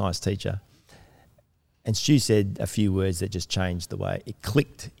still a science teacher. And Stu said a few words that just changed the way it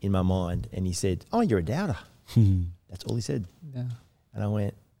clicked in my mind, and he said, "Oh, you're a doubter." That's all he said. Yeah. And I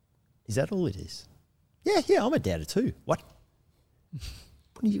went, "Is that all it is?" Yeah, I'm a doubter too. What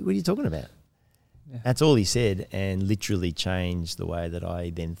are you talking about? Yeah. That's all he said, and literally changed the way that I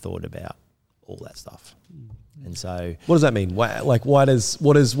then thought about all that stuff. And so, what does that mean? What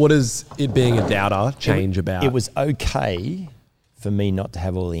does it being a doubter change about? It was okay for me not to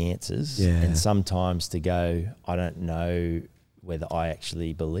have all the answers, and sometimes to go, I don't know whether I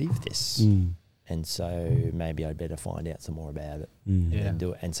actually believe this, and so maybe I'd better find out some more about it and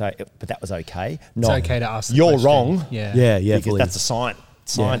do it. And so, but that was okay. It's okay to ask. You're wrong. Yeah. Because that's a scientism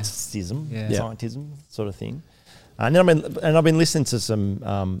sort of thing. And then I've been listening to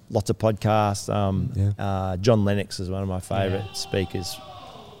some lots of podcasts. John Lennox is one of my favourite speakers.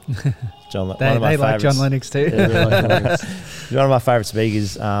 John, They like John Lennox too. Yeah, they like John Lennox. He's one of my favourite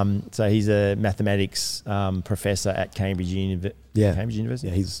speakers. So he's a mathematics professor at Cambridge University. Yeah,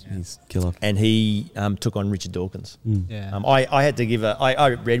 he's killer. And he took on Richard Dawkins. Yeah. I had to give I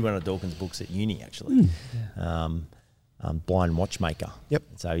read one of Dawkins' books at uni actually. Blind Watchmaker. Yep.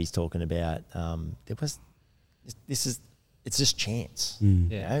 So he's talking about it's just chance.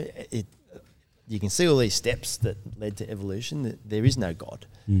 Yeah. You know, you can see all these steps that led to evolution. That there is no God,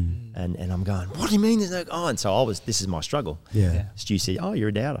 and I'm going, what do you mean there's no God? And so this is my struggle. Yeah. Stu said, oh, you're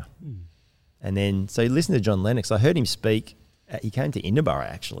a doubter, and then so listen to John Lennox. I heard him speak. He came to Inderborough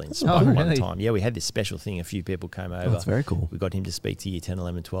actually and spoke one time. Yeah, we had this special thing. A few people came over. Oh, that's very cool. We got him to speak to year 10,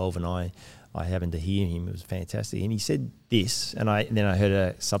 11, 12, and I happened to hear him. It was fantastic. And he said this, and then I heard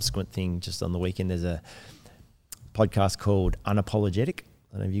a subsequent thing just on the weekend. There's a podcast called Unapologetic.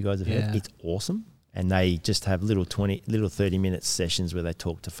 I don't know if you guys have heard. It's awesome. And they just have little 30-minute sessions where they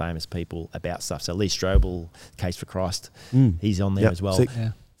talk to famous people about stuff. So Lee Strobel, Case for Christ, he's on there as well.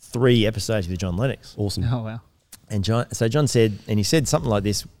 Yeah. 3 episodes with John Lennox. Awesome. Oh, wow. And John said, and he said something like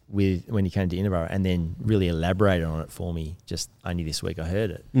this when he came to Inderborough, and then really elaborated on it for me. Just only this week I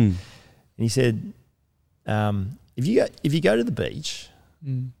heard it. And he said, if you go to the beach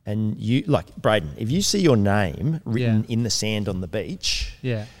and you, like Braden, if you see your name written in the sand on the beach,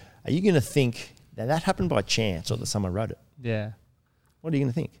 are you going to think that happened by chance or that someone wrote it? Yeah. What are you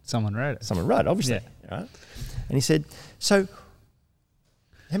going to think? Someone wrote it. Someone wrote it, obviously. Yeah. Right? And he said, so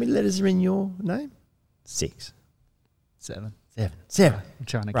how many letters are in your name? 6. 7. 7. I'm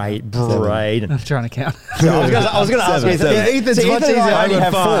trying to count. Braden. I'm trying to count. I was going to ask Ethan. Yeah, Ethan's much easier. I only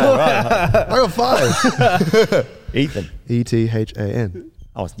have 4. I got 5. Ethan. ETHAN.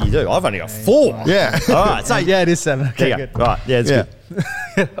 Oh, you do? I've only got 4. Yeah. All right. So Yeah, it is 7. Okay, there you good. go. Right. Yeah, it's good.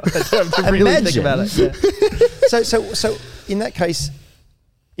 I have to really think about it. Yeah. So in that case,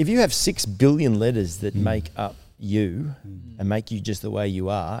 if you have 6 billion letters that make up you and make you just the way you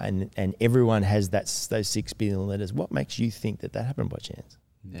are, and everyone has those 6 billion letters, what makes you think that happened by chance?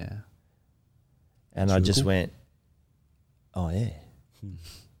 Yeah. And That's I really just cool. went, oh yeah.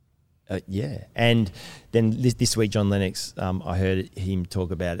 Yeah. And then this week, John Lennox, I heard him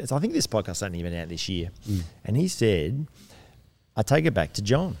talk about it. So I think this podcast's only been out this year. And he said, I take it back to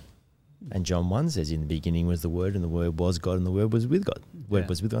John. And John 1 says, in the beginning was the Word, and the Word was God, and the Word was with God. The Word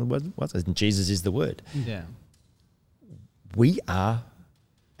was with God, and the Word was. And Jesus is the Word. Yeah. We are,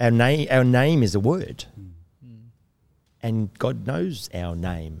 our name is a word. And God knows our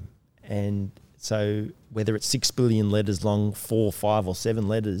name. And so whether it's 6 billion letters long, 4, 5 or 7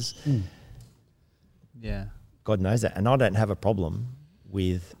 letters, Yeah. God knows that. And I don't have a problem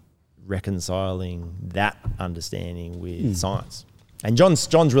with reconciling that understanding with science. And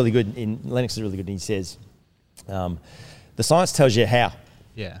John's really good, Lennox is really good, and he says, the science tells you how.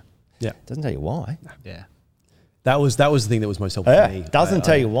 Yeah. It doesn't tell you why. Yeah. That was the thing that was most helpful for me. Doesn't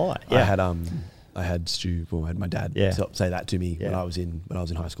tell you why. Yeah. I had Stu, I had my dad say that to me when I was in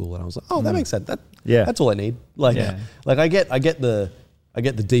high school, and I was like, oh, that makes sense. That's all I need. Like I get the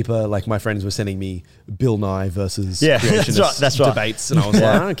deeper, like my friends were sending me Bill Nye versus creationist that's right. debates, and I was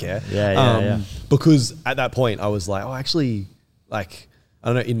like, I don't care. Yeah. Because at that point I was like, oh, actually, like, I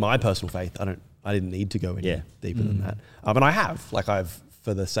don't know, in my personal faith, I didn't need to go any deeper than that. And I have, like, I've,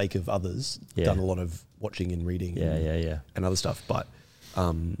 for the sake of others, done a lot of watching and reading and other stuff.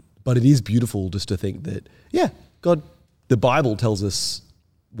 But it is beautiful just to think that, God, the Bible tells us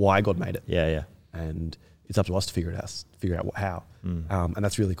why God made it. Yeah. And it's up to us to figure out how. And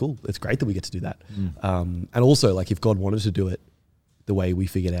that's really cool. It's great that we get to do that. And also, like, if God wanted to do it the way we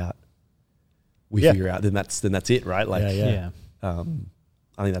figured out, figure out, then that's it, right? Like,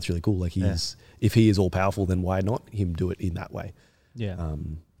 I think that's really cool. Like, if he is all powerful, then why not him do it in that way? Yeah.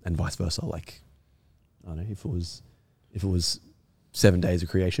 And vice versa. Like, I don't know, if it was 7 days of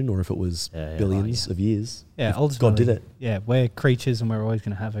creation, or if it was billions of years. Yeah, ultimately, God did it. Yeah, we're creatures, and we're always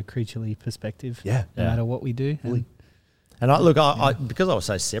going to have a creaturely perspective. Yeah. No matter what we do. And I because I was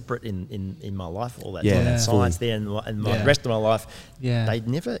so separate in my life, all that time, and science there, and the rest of my life, they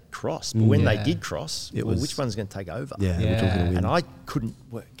never crossed. But when they did cross, which one's going to take over? Yeah. Which one's going to win? And I couldn't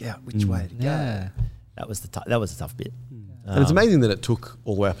work out which way to go. Yeah. That was the tough bit. And it's amazing that it took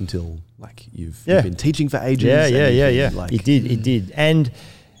all the way up until, like, you've been teaching for ages. Yeah. Like, It did. And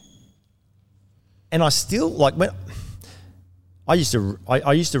I still, like, when I used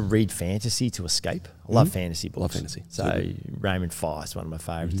to read fantasy to escape. I love fantasy books. Love fantasy. So Raymond Feist, one of my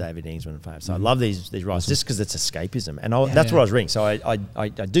favourites. David Ing's one of my favourites. So I love these writers just because it's escapism. And that's what I was reading. So I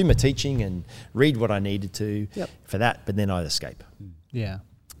do my teaching and read what I needed to for that, but then I'd escape Yeah.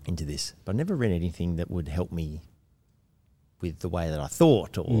 into this. But I never read anything that would help me with the way that I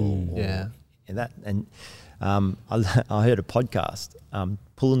thought, or and that. And I heard a podcast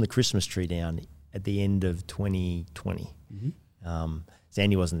pulling the Christmas tree down at the end of 2020.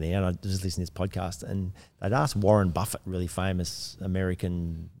 Sandy wasn't there, and I just listened to this podcast, and they'd asked Warren Buffett, really famous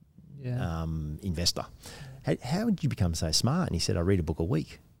American investor, how did you become so smart? And he said, I read a book a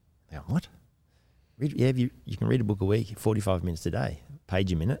week. I go, what? You can read a book a week, 45 minutes a day,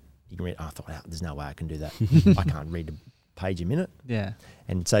 page a minute. You can read. I thought, there's no way I can do that. I can't read a page a minute. Yeah.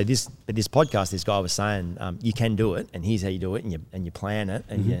 And so this podcast, this guy was saying, you can do it, and here's how you do it, and you plan it,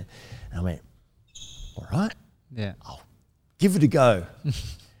 and and I went, all right, I'll give it a go.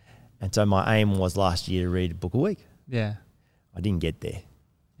 And so my aim was last year to read a book a week. Yeah. I didn't get there.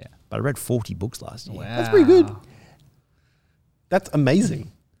 Yeah. But I read 40 books last year. Wow. That's pretty good. That's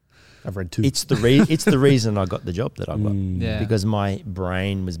amazing. I've read 2. It's the reason I got the job that I got. Because my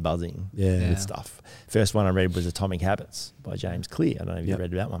brain was buzzing with stuff. First one I read was Atomic Habits by James Clear. I don't know if you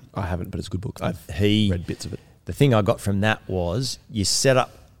read that one. I haven't, but it's a good book. I've read bits of it. The thing I got from that was you set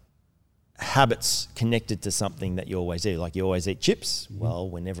up habits connected to something that you always do. Like you always eat chips. Well,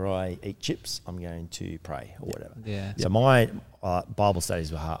 whenever I eat chips, I'm going to pray or whatever. Yeah. So my Bible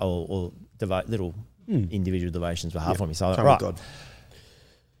studies were hard, or little individual devotions were hard for me. So I thought, right, God.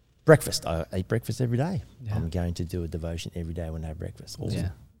 Breakfast. I eat breakfast every day. Yeah. I'm going to do a devotion every day when I have breakfast. Awesome.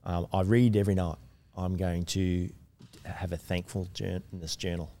 Yeah. I read every night. I'm going to have a thankfulness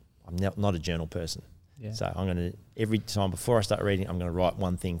journal. I'm not a journal person. Yeah. So I'm going to, every time before I start reading, I'm going to write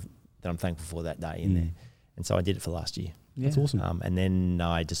one thing that I'm thankful for that day in there. And so I did it for last year. Yeah. That's awesome. And then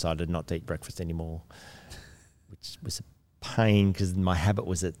I decided not to eat breakfast anymore, which was a pain because my habit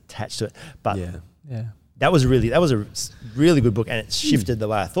was attached to it. But that was a really good book, and it shifted the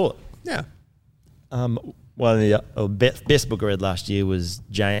way I thought. Yeah. Well, the best book I read last year was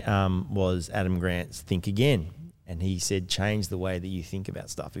Adam Grant's Think Again. And he said, change the way that you think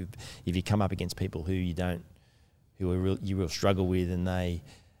about stuff. If you come up against people who you really struggle with, and they're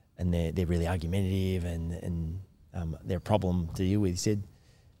really argumentative and they're a problem to deal with, he said,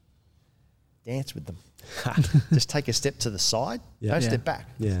 dance with them. Just take a step to the side. Don't step back.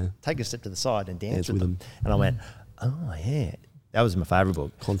 Yeah. Take a step to the side and dance with them. And I went, oh yeah, that was my favourite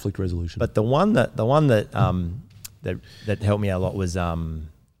book. Conflict resolution. But the one that helped me a lot was Simon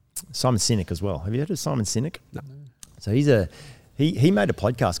Sinek as well. Have you heard of Simon Sinek? No. So he made a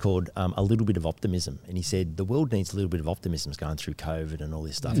podcast called A Little Bit of Optimism, and he said the world needs a little bit of optimism going through COVID and all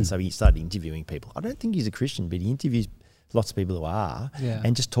this stuff. And so he started interviewing people. I don't think he's a Christian, but he interviews lots of people who are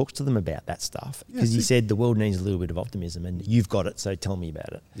and just talks to them about that stuff. Because he said the world needs a little bit of optimism, and you've got it, so tell me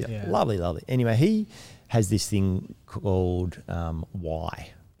about it. Yeah. Lovely. Anyway, he has this thing called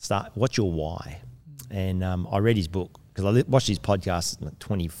Why. What's your why? And I read his book because I watched his podcast.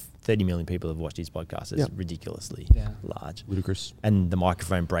 30 million people have watched his podcast. It's ridiculously large. Ludicrous. And the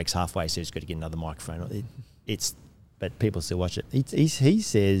microphone breaks halfway, so he's got to get another microphone. But people still watch it. He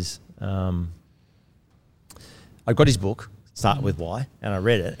says, I got his book, Start With Why, and I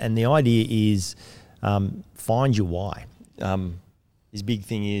read it. And the idea is find your why. His big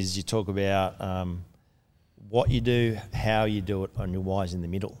thing is you talk about what you do, how you do it, and your why's in the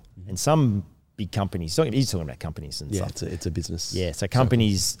middle. And some big companies, he's talking about companies and stuff. It's a business. Yeah, so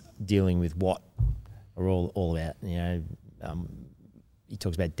companies dealing with what are all about, he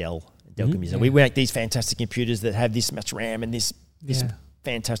talks about Dell computers. We make these fantastic computers that have this much RAM and this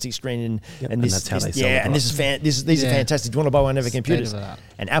fantastic screen and this, that's how they sell the and these are fantastic. Do you want to buy one of our computers?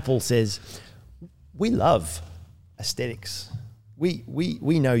 And Apple says, we love aesthetics. We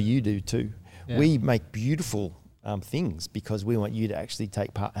know you do too. Yeah. We make beautiful things because we want you to actually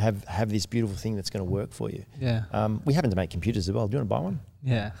take part, have this beautiful thing that's going to work for you. Yeah. We happen to make computers as well. Do you want to buy one?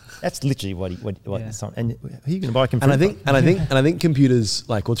 Yeah. That's literally what and who are you going to buy a computer? And I think computers,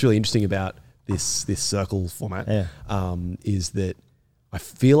 like what's really interesting about this circle format is that I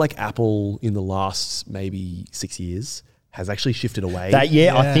feel like Apple in the last maybe 6 years has actually shifted away.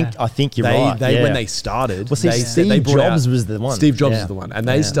 I think you're right. When they started, Steve Jobs was the one. Steve Jobs was the one, and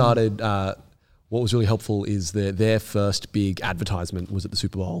they started. What was really helpful is their first big advertisement was at the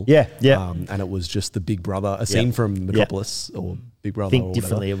Super Bowl. And it was just the Big Brother, a scene from Metropolis or Big Brother. Think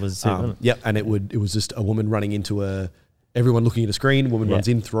differently. It was. And it was just a woman running into everyone looking at a screen. Woman runs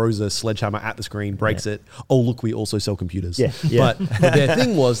in, throws a sledgehammer at the screen, breaks it. Oh, look, we also sell computers. But their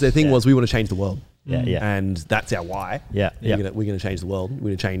thing was we want to change the world. And that's our why. We're going to change the world.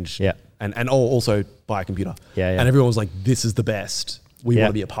 We're going to change. And also buy a computer. And everyone was like, this is the best. We want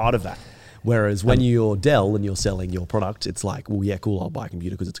to be a part of that. Whereas when you're Dell and you're selling your product, it's like, well, yeah, cool, I'll buy a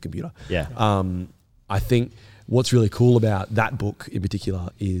computer because it's a computer. I think what's really cool about that book in particular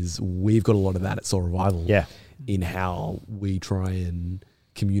is we've got a lot of that at Soul Revival. in how we try and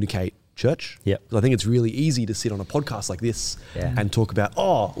communicate church. Yep. I think it's really easy to sit on a podcast like this Yeah. and talk about,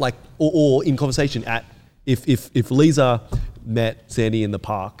 or in conversation if Lisa met Sandy in the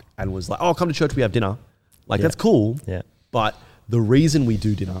park and was like, oh, come to church, we have dinner. Like, that's cool. Yeah. But the reason we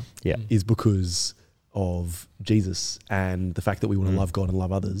do dinner Yeah. is because of Jesus and the fact that we want to love God and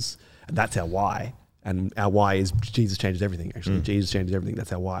love others. And that's our why. And our why is Jesus changes everything, actually. Jesus changes everything.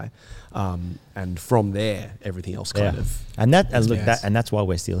 That's our why. And from there, everything else kind of. And that's why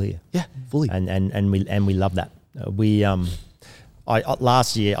we're still here. Yeah, fully. And we love that.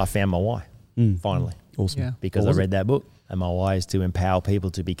 Last year I found my why, finally. Awesome. Yeah. Because I read that book, and my why is to empower people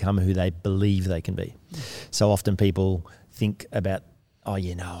to become who they believe they can be. So often people think about,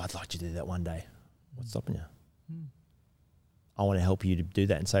 I'd like to do that one day. What's stopping you? I want to help you to do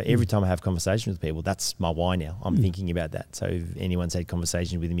that. And so every time I have conversations with people, that's my why now. I'm thinking about that. So if anyone's had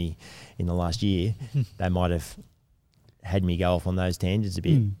conversations with me in the last year, they might have had me go off on those tangents a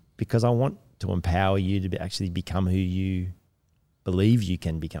bit because I want to empower you to actually become who you believe you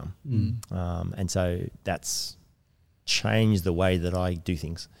can become. And so that's changed the way that I do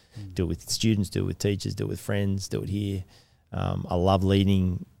things. Do it with students, do it with teachers, do it with friends, do it here. I love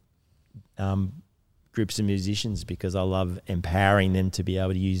leading groups of musicians because I love empowering them to be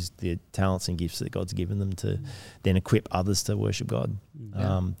able to use the talents and gifts that God's given them to then equip others to worship God.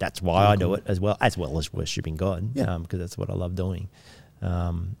 That's why I do it as well as worshiping God, because that's what I love doing.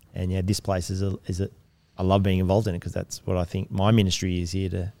 This place I love being involved in it because that's what I think my ministry is, here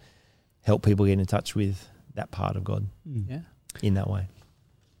to help people get in touch with that part of God in that way.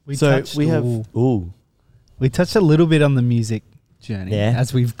 We touched a little bit on the music journey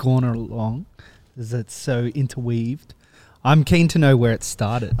as we've gone along, because it's so interweaved. I'm keen to know where it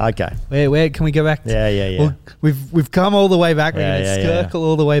started. Okay. Where can we go back to? Yeah. Well, we've come all the way back. We're going to circle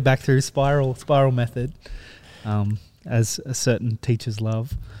all the way back through spiral method, as a certain teachers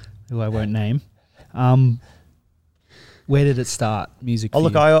love, who I won't name. Where did it start? Music.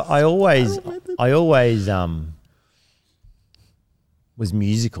 Look, I always was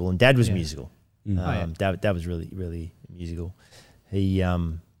musical, and Dad was musical. Dad was really, really musical. He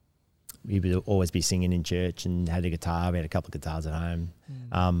would always be singing in church and had a guitar. We had a couple of guitars at home.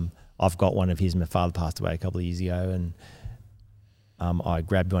 I've got one of his. My father passed away a couple of years ago, and I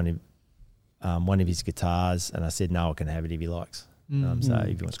grabbed one of his guitars, and I said, "No, I can have it if he likes." So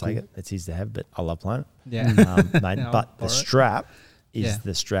if you want to take it, it's his to have. But I love playing it. Yeah. But the strap is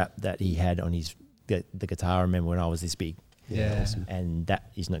the strap that he had on his the guitar. I remember when I was this big. Yeah. Awesome. And that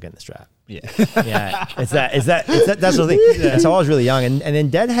he's not getting the strap. Yeah. It's that sort of thing. Yeah. And so I was really young, and then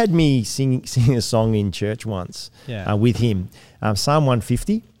Dad had me sing a song in church once with him. Psalm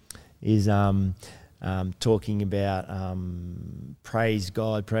 150 is talking about praise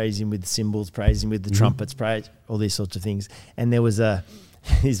God, praise Him with the cymbals, praise Him with the trumpets, praise all these sorts of things. And there was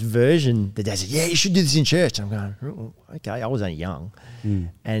this version that Dad said, "Yeah, you should do this in church." I'm going, "Oh, okay." I was only young,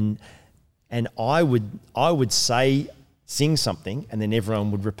 and I would sing something, and then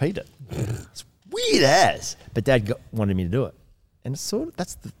everyone would repeat it. It's weird as, but Dad wanted me to do it, and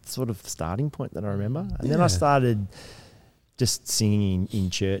that's the sort of starting point that I remember. And then I started just singing in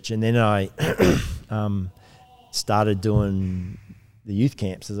church, and then I started doing the youth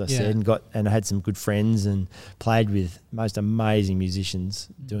camps, as I said, and I had some good friends and played with most amazing musicians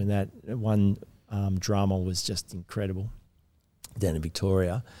doing that. One drummer was just incredible down in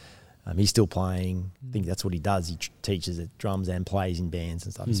Victoria. He's still playing. I think that's what he does. He teaches at drums and plays in bands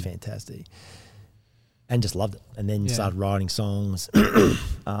and stuff. He's fantastic. And just loved it. And then started writing songs.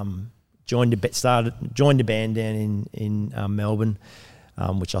 Joined a band down in Melbourne,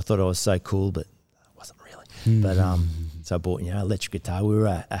 which I thought I was so cool, but I wasn't really. But so I bought electric guitar. We were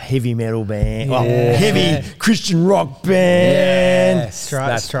a heavy metal band, heavy Christian rock band.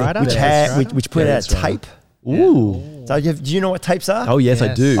 Strider, which put out tape. Ooh. So do you know what tapes are? Oh, yes,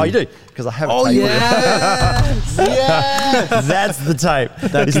 I do. Oh, you do? Because I have a tape. Oh, yes. Yes. That's the tape.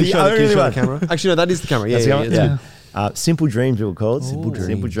 That is the only one. Camera. Actually, no, that is the camera. Yeah. Simple Dreams, we were called. Simple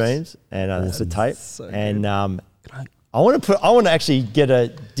Dreams. And that's the tape. So and I want to actually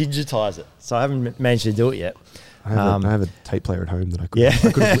digitize it. So I haven't managed to do it yet. I have a tape player at home that I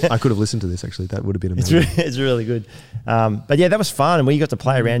could have listened to this, actually. That would have been amazing. It's really good. But yeah, that was fun. And we got to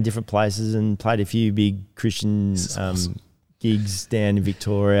play around different places and played a few big Christian gigs down in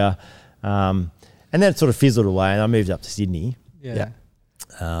Victoria. And then it sort of fizzled away, and I moved up to Sydney. Yeah.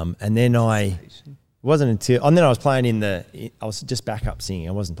 And then I was playing I was just backup singing.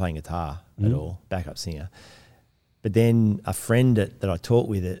 I wasn't playing guitar at all, backup singer. But then a friend that I taught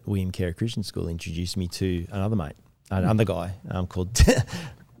with at William Carey Christian School introduced me to another mate, another guy called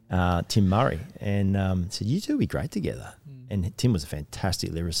Tim Murray, and said, "You two would be great together." And Tim was a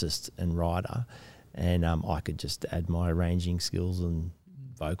fantastic lyricist and writer, and I could just add my arranging skills and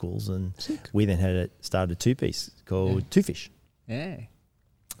vocals, and we then started a two-piece called Two Fish. Yeah.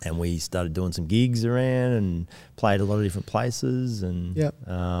 And we started doing some gigs around and played a lot of different places, and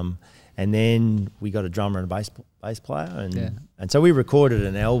and then we got a drummer and a bass player, and so we recorded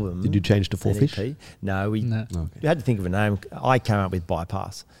an album. Did you change to Four Fish? No, we had to think of a name. I came up with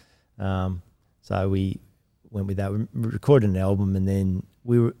Bypass, so we went with that. We recorded an album, and then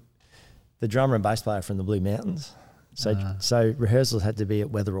we were the drummer and bass player from the Blue Mountains. So rehearsals had to be at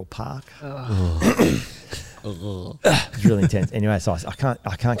Wetherill Park. It's really intense. Anyway, so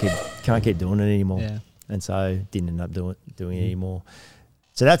I can't keep doing it anymore. Yeah. And so didn't end up doing it anymore.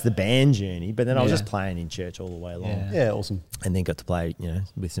 So that's the band journey. But then I was just playing in church all the way along. Yeah, awesome. And then got to play,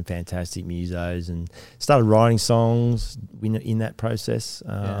 with some fantastic musos, and started writing songs in that process,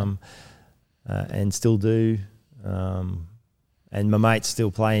 and still do. And my mates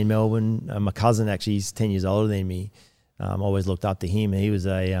still play in Melbourne. My cousin, actually, he's 10 years older than me. Always looked up to him. He was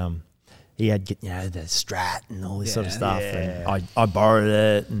he had the Strat and all this sort of stuff, and I borrowed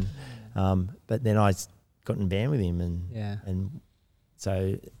it, and but then I got in band with him, and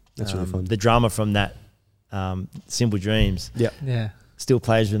so that's really fun. The drummer from that Simple Dreams, still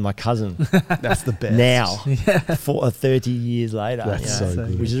plays with my cousin. That's the best. Now, 30 years later, that's so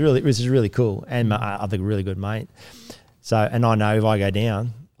good. which is really cool, and my other really good mate. So, and I know if I go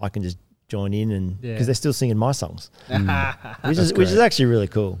down, I can just join in, and because they're still singing my songs, which is actually really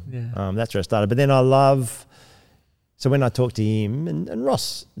cool. Yeah. That's where I started. But then so when I talked to him, and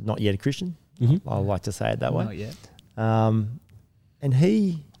Ross, not yet a Christian, I like to say it that way. Not yet. And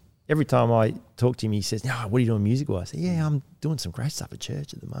he, every time I talk to him, he says, "No, what are you doing music-wise?" I say, "Yeah, I'm doing some great stuff at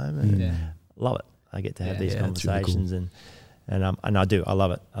church at the moment." Yeah. Love it. I get to have these conversations, really cool. and I do. I love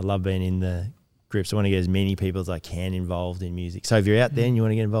it. I love being in the groups. I want to get as many people as I can involved in music. So if you're out there and you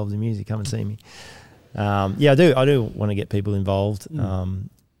want to get involved in music, come and see me. I do. I do want to get people involved,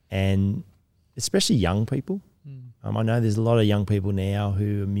 and especially young people. I know there's a lot of young people now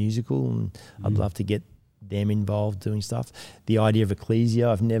who are musical, and I'd love to get them involved doing stuff. The idea of ecclesia,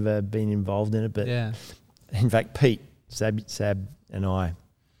 I've never been involved in it, but in fact, Pete, Sab and I,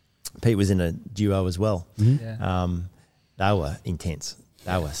 Pete was in a duo as well. They were intense.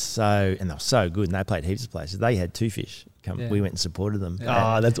 They were so good, and they played heaps of places. They had Two Fish come. We went and supported them.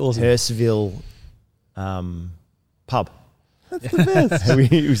 That's awesome. Hurstville pub. That's the best.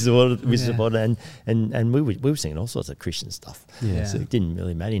 we supported, and we were singing all sorts of Christian stuff. So it didn't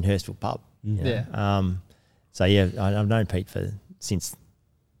really matter in Hurstville pub. So I've known Pete since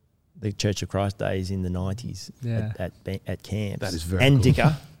the Church of Christ days in the 90s at camps. That is very and cool.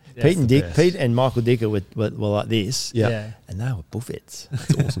 Dicker. Pete and Michael Dicker were like this, and they were buffets.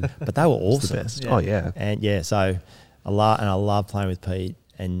 That's awesome. But they were awesome. The best. Oh yeah, and so I love playing with Pete.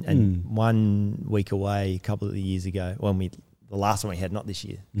 And 1 week away, a couple of years ago, the last one we had, not this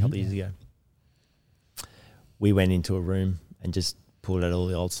year, a couple of years ago, we went into a room and just pulled out all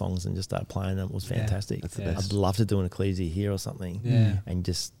the old songs and just started playing them. It was fantastic. That's the best. I'd love to do an ecclesia here or something, and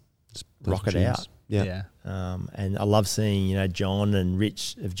just rock it out. Yeah. And I love seeing, John and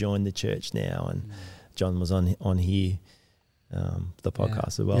Rich have joined the church now, and John was on here, the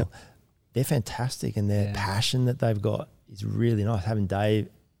podcast as well. Yep. They're fantastic, and their passion that they've got is really nice. Having Dave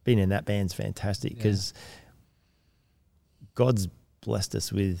being in that band's fantastic, because God's blessed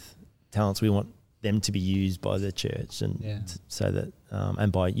us with talents. We want them to be used by the church, and so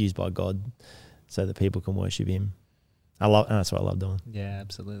that used by God, so that people can worship Him. And that's what I love doing. Yeah,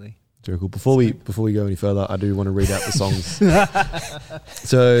 absolutely. Very cool. Before we go any further, I do want to read out the songs.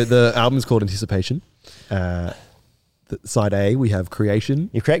 So the album is called Anticipation. Side A, we have Creation.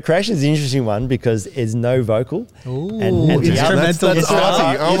 Creation is an interesting one because there's no vocal. Ooh, and instrumental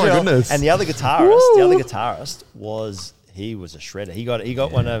guitar. Oh my goodness! And the other guitarist was a shredder. He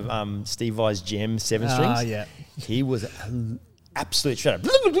got one of Steve Vai's Gem 7 strings. Yeah. He was absolute shredder.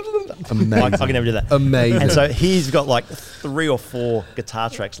 Amazing. I can never do that. Amazing. And so he's got like 3 or 4 guitar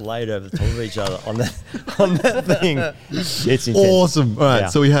tracks laid over the top of each other on that thing. It's intense. Awesome. All right. Yeah.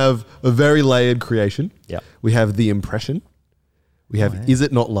 So we have a very layered Creation. Yeah. We have The Impression. We have Is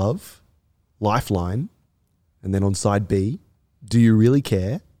It Not Love? Lifeline. And then on side B, Do You Really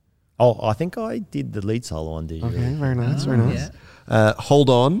Care? Oh, I think I did the lead solo on Do You Really Care. Very nice. Very nice. Hold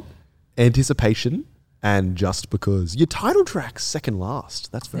On, Anticipation, and Just Because. Your title track's second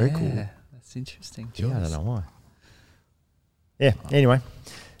last. That's very cool. That's interesting. Yeah, I don't know why. Yeah, anyway.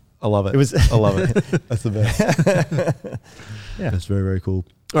 I love it. I love it. That's the best. Yeah. That's very, very cool.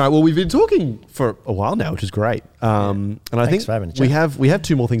 All right. Well, we've been talking for a while now, which is great. And I think for having a we chat. have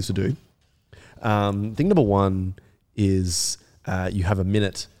two more things to do. Thing number one is you have a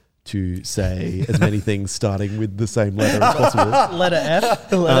minute to say as many things starting with the same letter as possible. Letter F.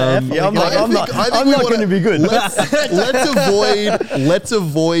 The letter F. Yeah, I'm not going to be good. Let's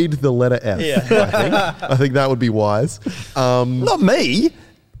avoid the letter F. Yeah. I think that would be wise. Not me.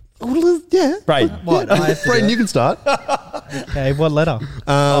 Well, yeah. Braden. What? I have to do Braden, it? you can start. Okay, what letter? You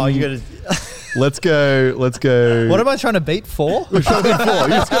got to. Let's go. What am I trying to beat? 4? We're trying to beat 4.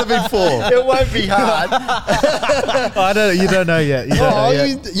 It's got to be 4. It won't be hard. I don't. You don't know yet. You don't know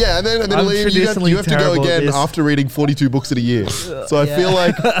yet. Yeah, and then I'm Liam, you traditionally have to go terrible at again this. after reading 42 books in a year. So I Yeah. feel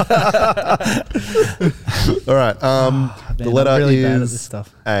like. All right. Man, the letter I'm really bad at is this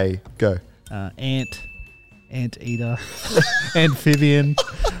stuff. A. Go. Anteater, amphibian,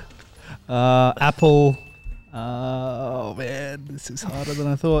 apple. Oh man, this is harder than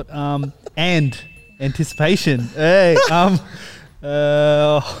I thought. And anticipation. Hey,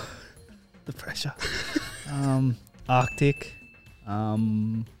 the pressure. Arctic.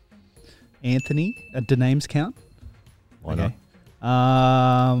 Anthony. Do names count? Why not?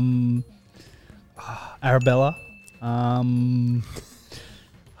 Arabella. Why am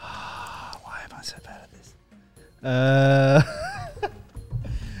I so bad at this?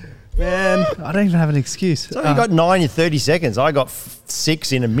 Man, I don't even have an excuse. So you got 9 in 30 seconds. I got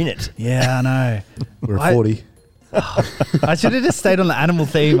 6 in a minute. Yeah, I know. We're at 40. I should have just stayed on the animal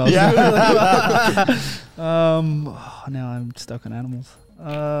theme. Now I'm stuck on animals.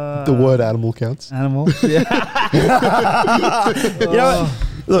 The word animal counts. Animal. Yeah. You know what?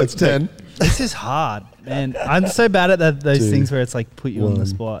 Look, it's 10. This is hard, man. I'm so bad at those 2, things where it's like put you on the 1.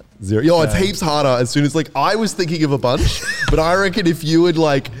 spot. 0. Yo, it's heaps harder as soon as I was thinking of a bunch, but I reckon if you would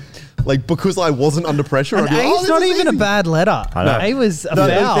because I wasn't under pressure, And I'd be like, A's not even a bad letter. I know. A was a No,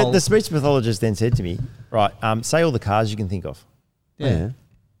 vowel. the speech pathologist then said to me, right, say all the cars you can think of. Yeah.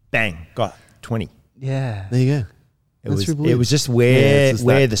 Bang, got 20. Yeah. There you go. It was just where it's just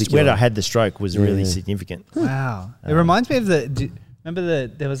that particular. I had the stroke was really Yeah. significant. Wow. It reminds me of remember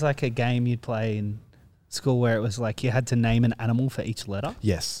there was like a game you'd play in school where it was like you had to name an animal for each letter?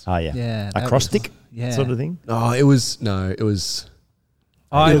 Yes. Oh, yeah. Yeah. A acrostic yeah. sort of thing. Oh, it was. It'll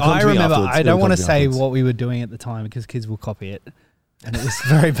I come to me remember, afterwards. I It'll don't want to come to me say afterwards. what we were doing at the time because kids will copy it. And it was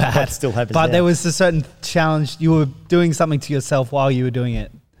very bad. That still happens But now. there was a certain challenge. You were doing something to yourself while you were doing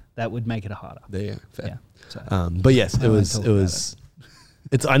it that would make it harder. There you go. Fair. Yeah. So, But yes, I it won't was. talk It was.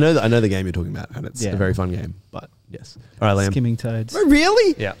 It's. I know the game you're talking about, and it's Yeah. a very fun game. But yes. All right, Liam. skimming toads.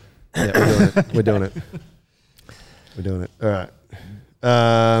 Really? Yeah. Yeah, we're doing it. We're doing it. All right.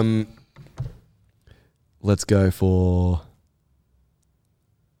 Let's go for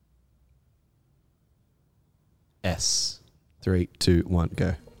S. 3, 2, 1,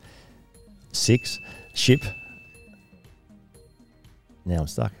 go. 6. Ship. Now I'm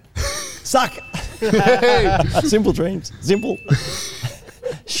stuck. Suck. Simple dreams. Simple.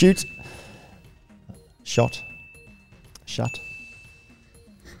 Shoot. Shot. Shut.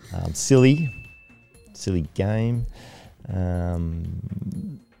 Silly. Silly game.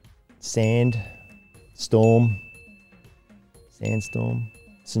 Sand. Storm. Sandstorm.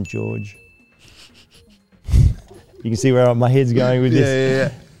 St. George. You can see where my head's going with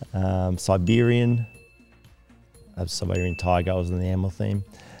this. Yeah. Siberian. Siberian tiger. I was in the animal theme.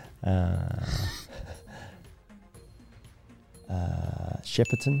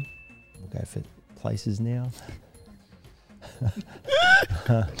 Shepperton. We'll go for places now.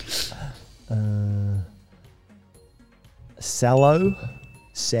 Sallow.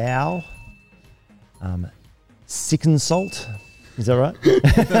 Sow. Sick and salt. Is that right?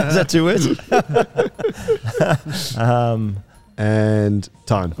 Is that 2 words? And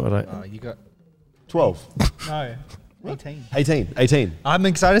time. Oh, you got 12. no 18. 18. I'm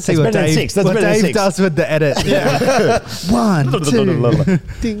excited to see That's what better than Dave, 6. That's what better than Dave 6. does with the edit. Yeah. 1, 2.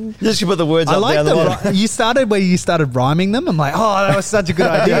 Ding. Just put the words I up like down the bottom. you started where you started rhyming them. I'm like, oh, that was such a good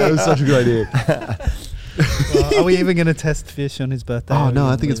Yeah, idea. it was such a good idea. Are we even going to test fish on his birthday? Oh Or no, are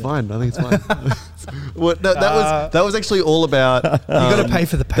we I think it's gonna fine. Well, that was actually all about. You got to pay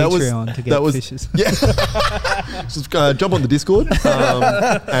for the Patreon to get fishes. Yeah. Just jump on the Discord,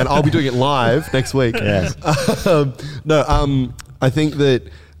 and I'll be doing it live next week. Yes. I think that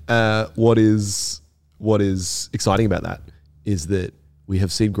what is exciting about that is that we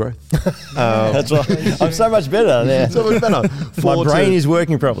have seen growth. That's right. I'm so much better there. So much better. My brain is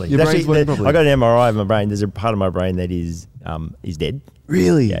working properly. Your brain's working properly. I got an MRI of my brain. There's a part of my brain that is dead.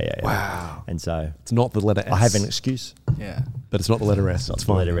 Really? Yeah. Wow. And so It's not the letter S. I have an excuse. Yeah. But it's not the letter S. It's the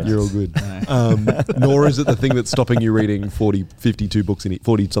fine. letter S. You're all good. Nor is it the thing that's stopping you reading 40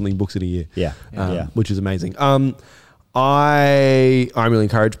 something books in a year. Yeah. Which is amazing. I'm really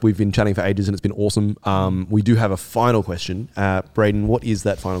encouraged. We've been chatting for ages and it's been awesome. We do have a final question. Braden, what is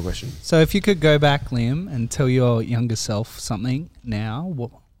that final question? So if you could go back, Liam, and tell your younger self something now,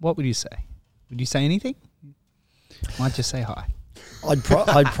 what would you say? Would you say anything? Might just say hi. I'd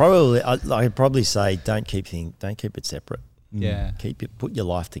probably say don't keep it separate. Yeah. Put your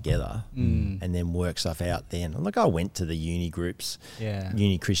life together and then work stuff out then. Like I went to the uni groups,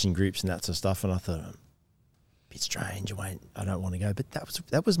 uni Christian groups and that sort of stuff, and I thought, a bit strange, I don't want to go. But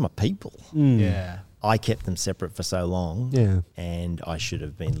that was my people. Yeah. I kept them separate for so long. Yeah. And I should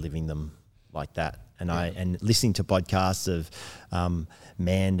have been living them like that. And listening to podcasts of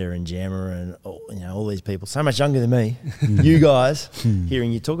Manda and Gemma and all these people so much younger than me, you guys,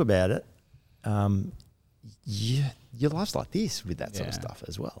 hearing you talk about it, your life's like this with that sort of stuff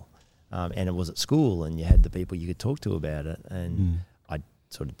as well. And it was at school and you had the people you could talk to about it, and I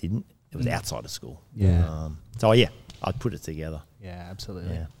sort of didn't. It was outside of school. Yeah. I'd put it together. Yeah,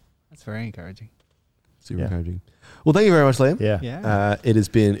 absolutely. Yeah. That's very encouraging. Super encouraging. Well, thank you very much, Liam. Yeah. It has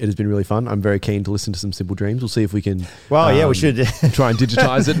been really fun. I'm very keen to listen to some Simple Dreams. We'll see if we can. We should try and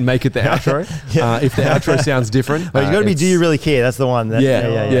digitize it and make it the outro. If the outro sounds different, but it's got to be. Do you really care? That's the one. Right.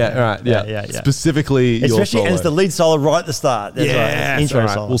 Yeah. Specifically, especially, and it's the lead solo right at the start. That's right. Intro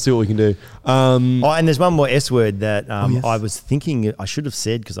solo. We'll see what we can do. And there's one more S word that I was thinking I should have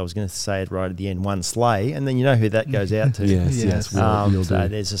said because I was going to say it right at the end. One sleigh, and then you know who that goes out to. Yes. So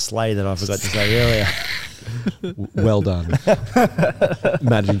there's a sleigh that I forgot to say earlier. Well done.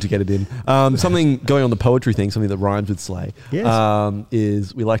 Managing to get it in. Something going on the poetry thing, something that rhymes with sleigh,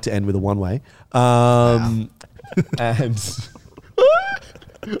 is we like to end with a one-way. And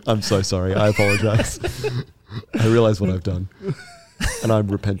I'm so sorry. I apologize. I realize what I've done. And I'm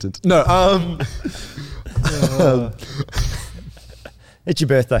repentant. No. It's your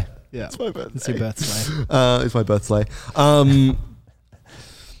birthday. Yeah. It's my birthday. It's your birthday. It's my birthday.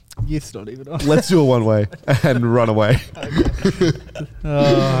 Youth's not even on. Let's do a one-way and run away. Okay.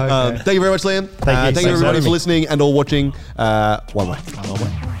 Thank you very much, Liam. Thank you. Thank you, everybody, for listening and all watching. One way.